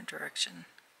a different direction.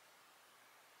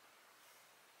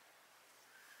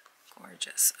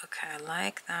 Gorgeous. Okay, I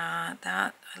like that.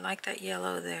 I like that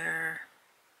yellow there.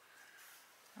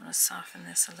 I want to soften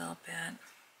this a little bit.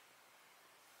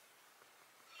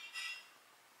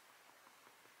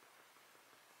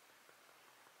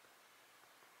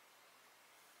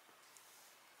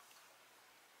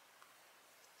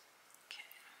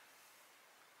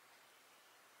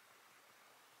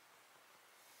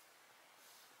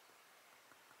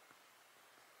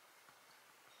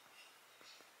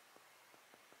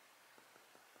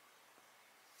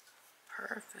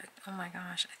 Perfect. Oh my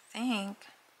gosh, I think,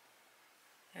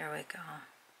 there we go.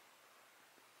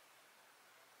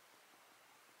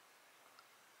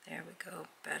 There we go,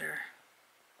 better.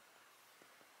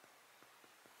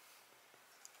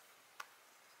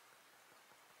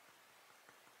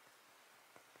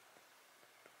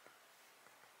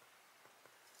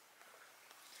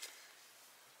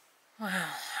 Wow,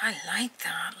 I like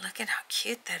that. Look at how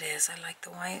cute that is. I like the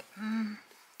white.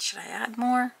 Should I add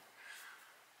more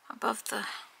above the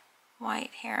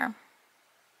white here?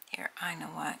 Here, I know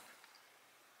what.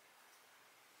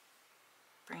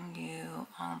 Bring you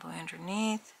all the way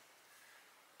underneath.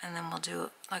 And then we'll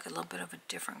do like a little bit of a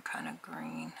different kind of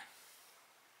green.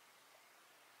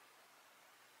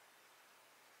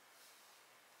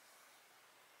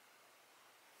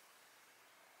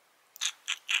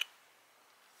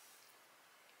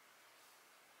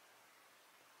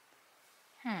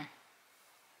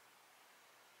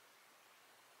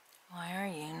 Why are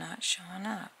you not showing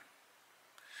up?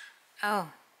 Oh,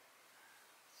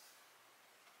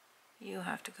 you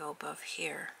have to go above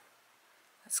here.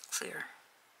 That's clear.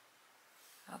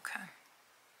 Okay.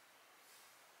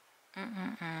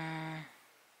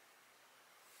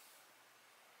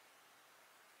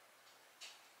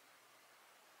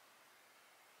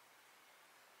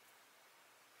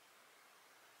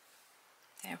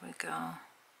 There we go. A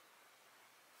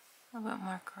little bit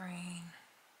more green.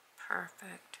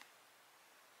 Perfect.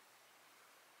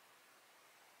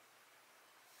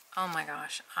 Oh my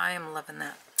gosh, I am loving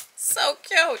that. So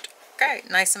cute. Okay,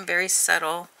 nice and very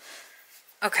subtle.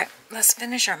 Okay, let's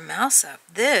finish our mouse up.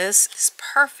 This is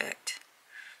perfect.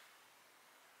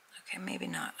 Okay, maybe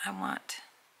not. I want...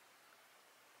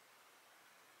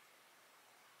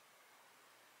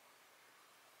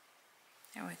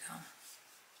 There we go.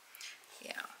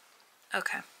 Yeah.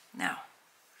 Okay, now.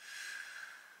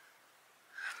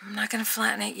 I'm not going to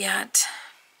flatten it yet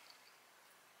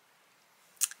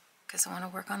because I want to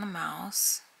work on the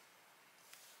mouse.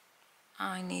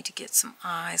 I need to get some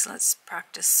eyes. Let's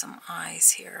practice some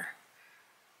eyes here.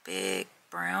 Big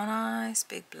brown eyes,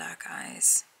 big black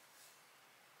eyes.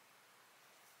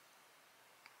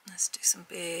 Let's do some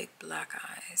big black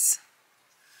eyes.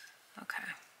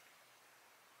 Okay.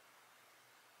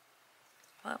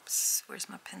 Whoops, where's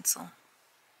my pencil?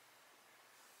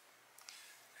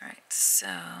 Alright, so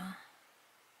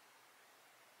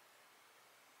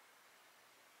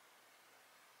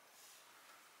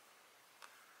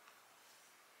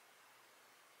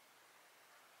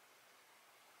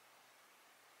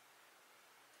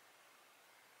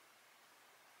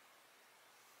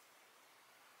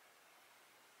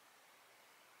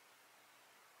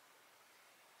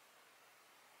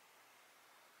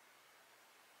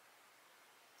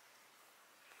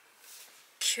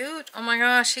cute. Oh my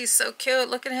gosh, he's so cute.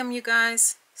 Look at him, you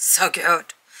guys. So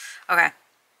cute. Okay.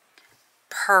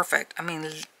 Perfect. I mean,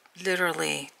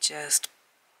 literally just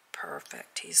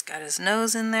perfect. He's got his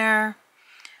nose in there.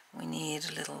 We need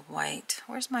a little white.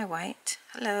 Where's my white?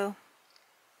 Hello.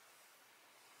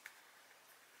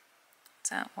 Is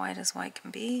that white as white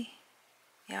can be?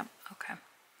 Yep, okay.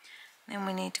 Then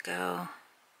we need to go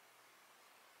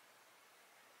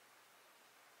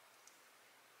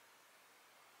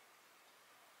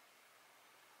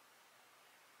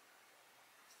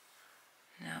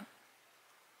no,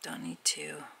 don't need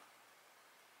to.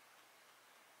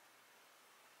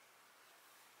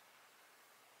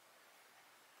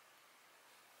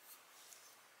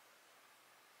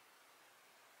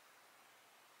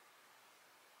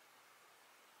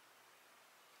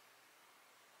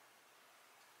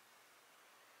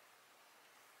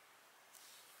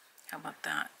 How about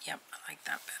that? Yep, I like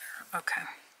that better. Okay.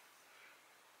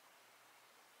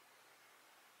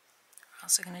 We're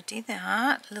also going to do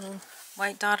that. Little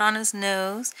white dot on his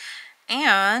nose.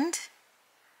 And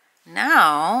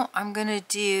now I'm going to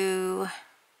do...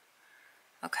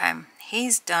 Okay,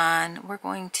 he's done. We're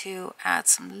going to add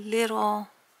some little...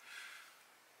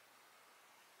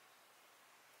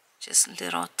 just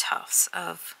little tufts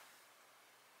of...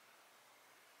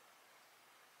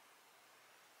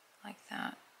 like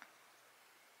that.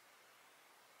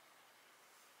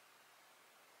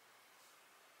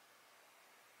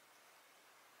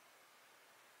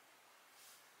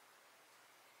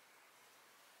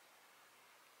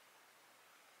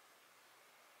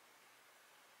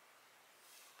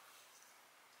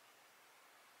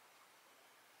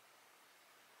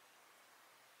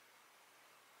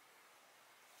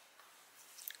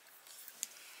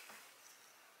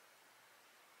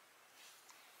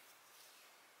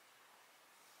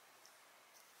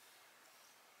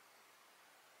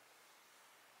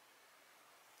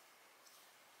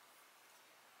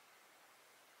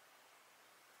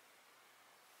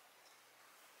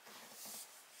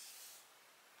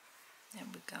 There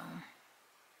we go.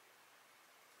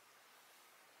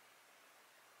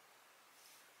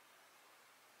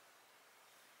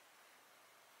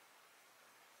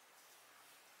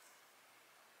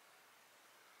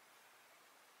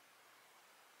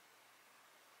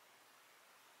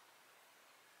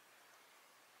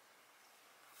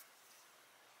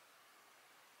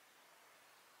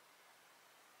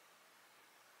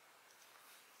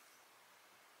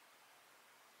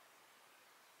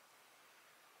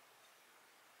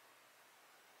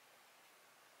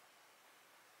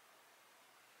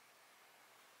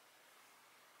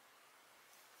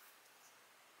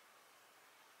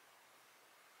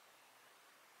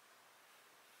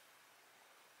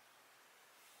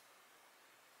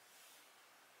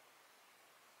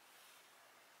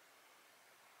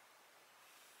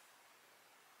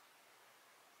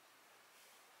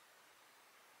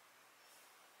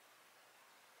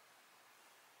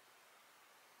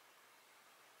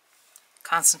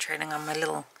 concentrating on my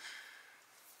little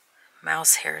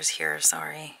mouse hairs here,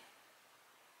 sorry.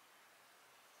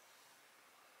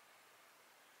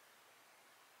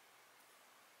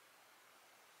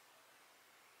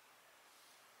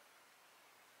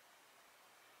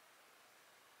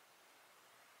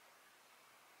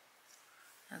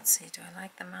 Let's see, do I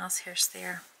like the mouse hairs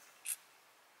there?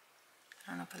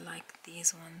 I don't know if I like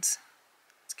these ones.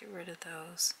 Let's get rid of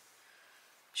those.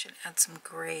 Should add some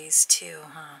grays too,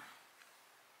 huh?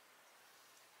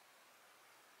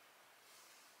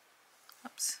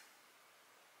 Oops.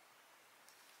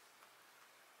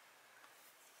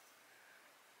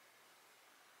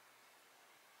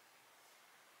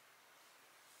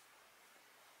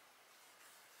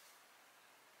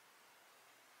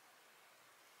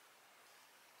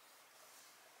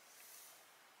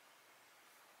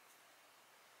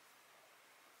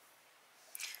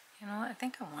 You know what? I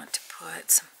think I want to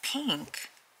put some pink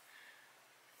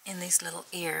in these little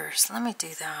ears. Let me do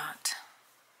that.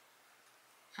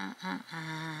 Let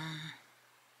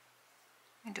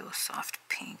me do a soft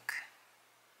pink.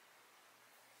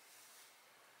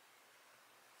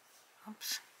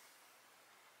 Oops.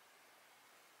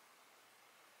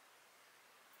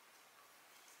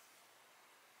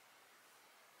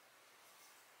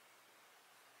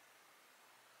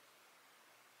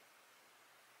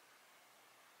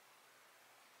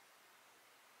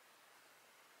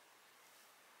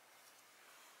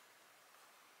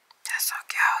 That's so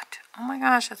cute. Oh my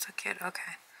gosh, that's so cute.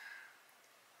 Okay.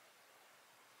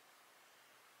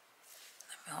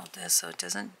 Let me hold this so it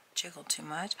doesn't jiggle too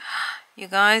much. You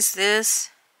guys,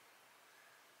 this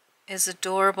is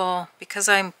adorable. Because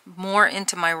I'm more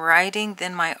into my writing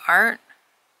than my art,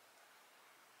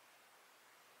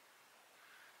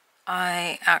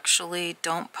 I actually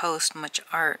don't post much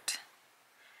art.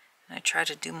 And I try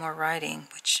to do more writing,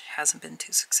 which hasn't been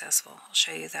too successful. I'll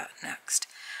show you that next.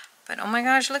 But oh my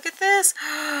gosh, look at this.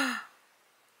 Oh,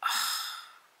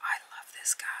 I love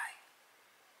this guy.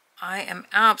 I am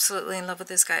absolutely in love with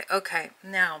this guy. Okay,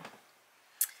 now,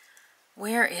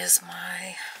 where is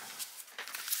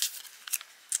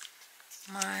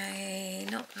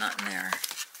nope, not in there.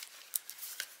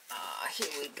 Here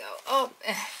we go. Oh,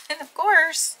 and of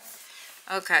course.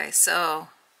 Okay, so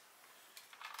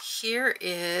here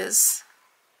is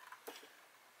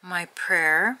my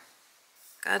prayer.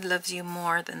 God loves you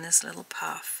more than this little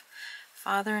puff.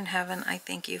 Father in heaven, I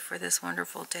thank you for this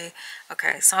wonderful day.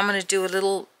 Okay, so I'm going to do a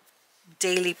little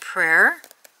daily prayer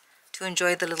to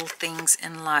enjoy the little things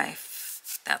in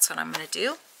life. That's what I'm going to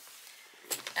do.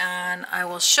 And I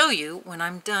will show you when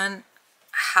I'm done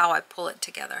how I pull it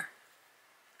together.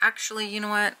 Actually, you know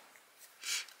what?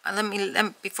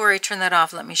 Before I turn that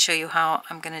off, let me show you how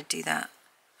I'm going to do that.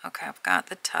 Okay, I've got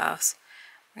the tufts.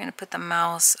 We're going to put the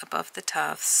mouse above the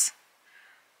tufts.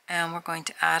 And we're going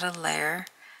to add a layer,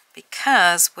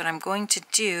 because what I'm going to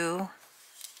do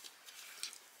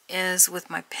is with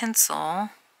my pencil,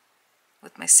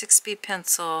 with my 6B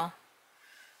pencil,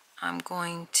 I'm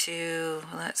going to,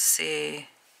 let's see,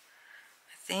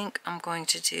 I think I'm going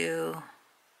to do,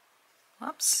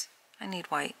 whoops, I need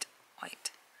white.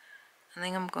 I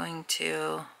think I'm going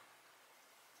to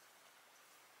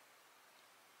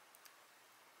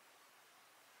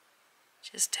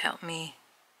just help me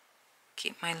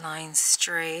keep my lines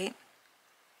straight.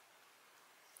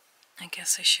 I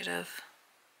guess I should have.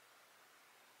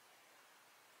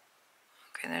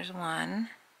 Okay, there's one.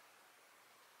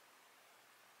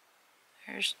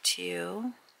 There's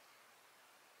 2.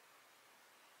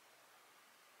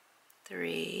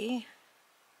 3.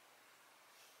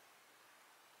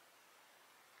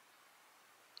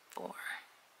 4.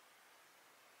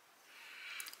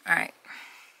 Alright.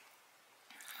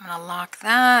 I'm going to lock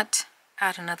that.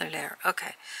 Add another layer.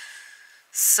 Okay.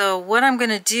 So what I'm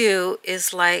going to do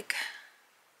is like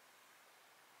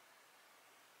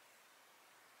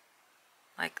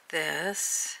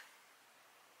this.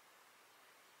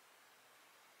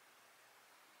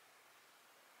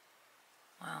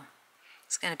 Well,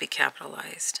 it's going to be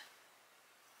capitalized.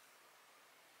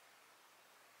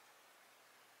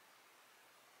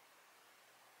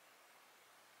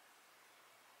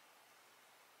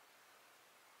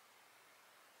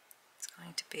 It's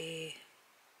going to be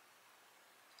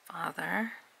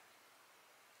Father,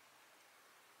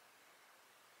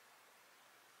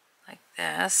 like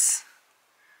this.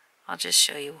 I'll just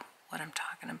show you what I'm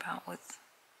talking about with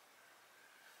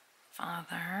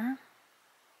Father.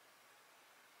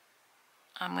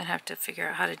 I'm going to have to figure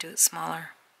out how to do it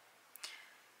smaller.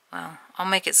 Well, I'll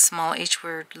make it small, each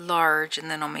word large, and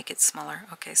then I'll make it smaller.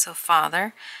 Okay, so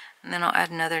Father, and then I'll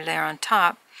add another layer on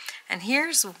top. And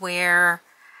here's where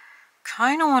I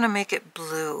kind of want to make it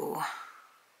blue.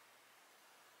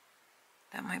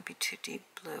 That might be too deep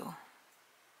blue.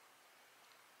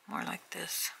 More like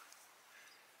this.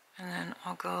 And then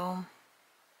I'll go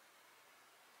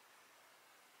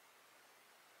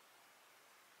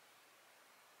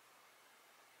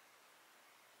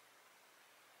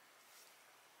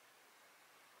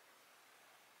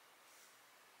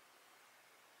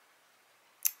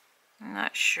I'm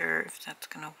not sure if that's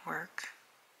gonna work.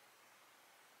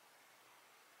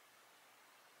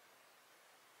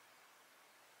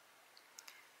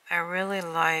 I really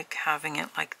like having it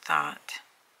like that.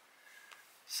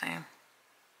 See?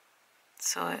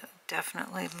 So it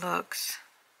definitely looks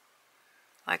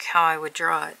like how I would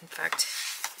draw it. In fact,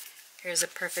 here's a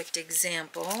perfect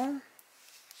example.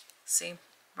 See,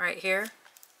 right here.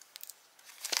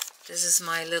 This is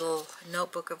my little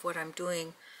notebook of what I'm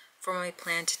doing for my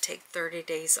plan to take 30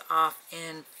 days off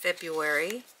in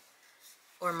February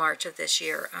or March of this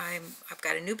year. I've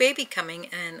got a new baby coming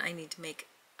and I need to make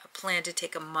a plan to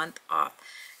take a month off.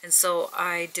 And so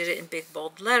I did it in big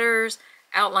bold letters,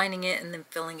 outlining it and then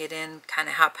filling it in kind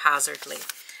of haphazardly.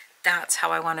 That's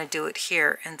how I want to do it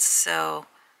here. And so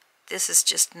this is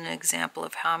just an example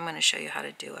of how I'm going to show you how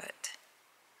to do it.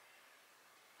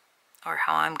 Or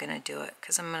how I'm going to do it,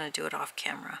 because I'm going to do it off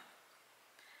camera.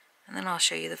 And then I'll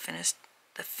show you the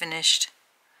finished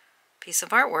piece of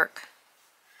artwork.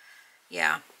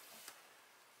 Yeah.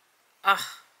 Oh,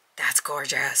 that's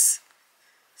gorgeous.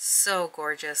 So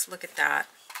gorgeous. Look at that.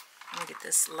 Let me get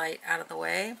this light out of the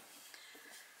way.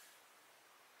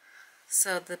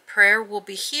 So the prayer will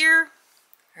be here.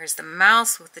 There's the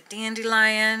mouse with the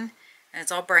dandelion, and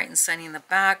it's all bright and sunny in the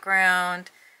background.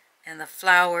 And the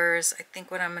flowers, I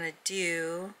think what I'm going to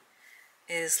do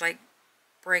is like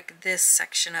break this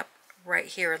section up right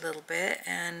here a little bit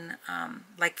and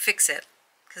like fix it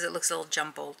because it looks a little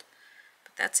jumbled.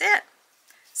 But that's it.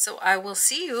 So I will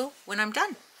see you when I'm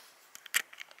done.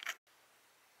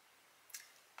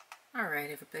 All right,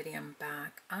 everybody, I'm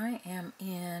back. I am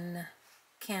in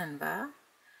Canva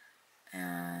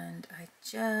and I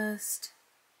just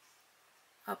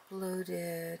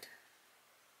uploaded,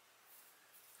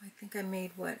 I think I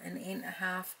made what, an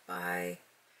 8.5 by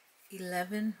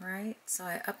 11, right? So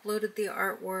I uploaded the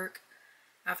artwork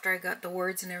after I got the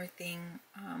words and everything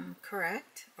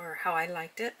correct, or how I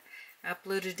liked it. I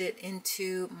uploaded it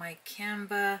into my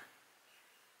Canva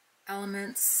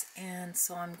elements, and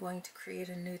so I'm going to create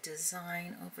a new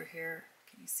design over here.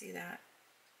 Can you see that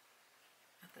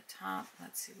at the top?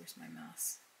 Let's see, where's my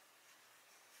mouse?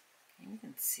 Can you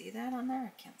even see that on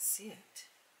there? I can't see it.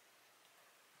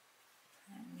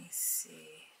 Let me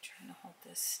see. I'm trying to hold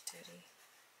this steady.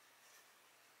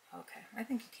 Okay, I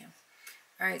think you can.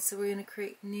 All right, so we're going to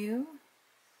create new,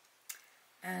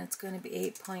 and it's going to be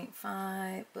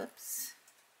 8.5. Whoops.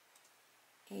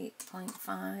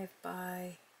 8.5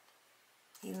 by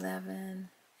 11,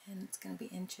 and it's going to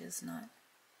be inches, not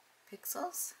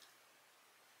pixels.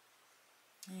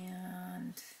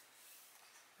 And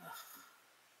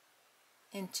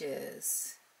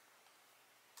inches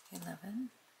 11.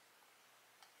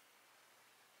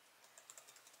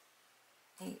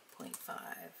 8.5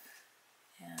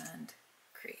 and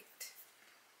create.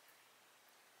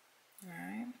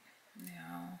 Alright,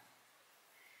 now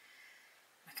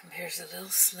my computer's a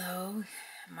little slow.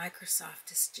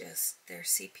 Microsoft is just, their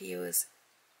CPU is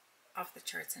off the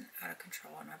charts and out of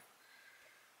control, and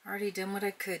I've already done what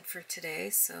I could for today,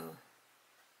 so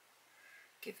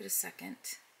give it a second.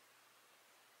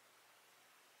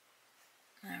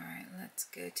 Alright, let's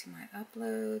go to my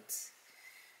uploads.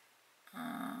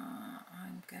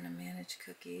 I'm gonna manage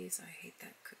cookies. I hate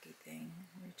that cookie thing.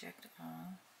 Reject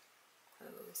all.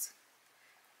 Close.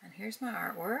 And here's my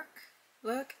artwork.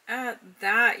 Look at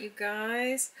that, you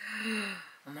guys.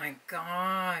 Oh my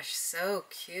gosh, so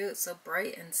cute, so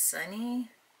bright and sunny.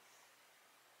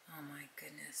 Oh my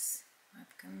goodness.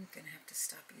 I'm gonna have to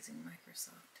stop using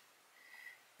Microsoft.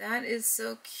 That is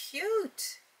so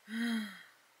cute.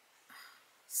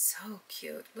 So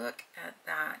cute. Look at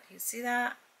that. You see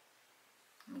that?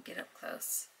 Let me get up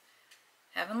close.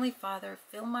 Heavenly Father,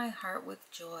 fill my heart with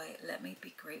joy. Let me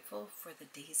be grateful for the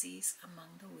daisies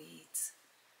among the weeds.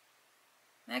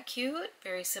 Isn't that cute?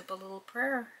 Very simple little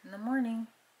prayer in the morning.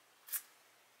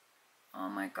 Oh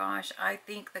my gosh. I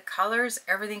think the colors,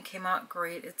 everything came out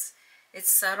great. It's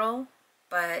subtle,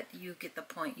 but you get the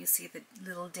point. You see the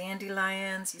little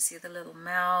dandelions. You see the little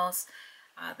mouse.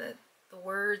 The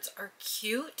words are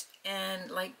cute and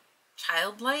like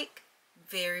childlike.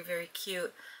 Very, very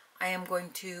cute. I am going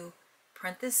to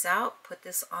print this out, put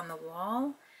this on the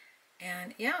wall,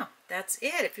 and yeah, that's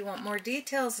it. If you want more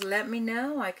details, let me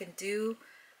know. I can do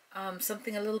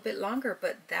something a little bit longer,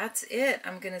 but that's it.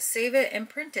 I'm going to save it and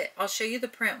print it. I'll show you the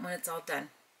print when it's all done.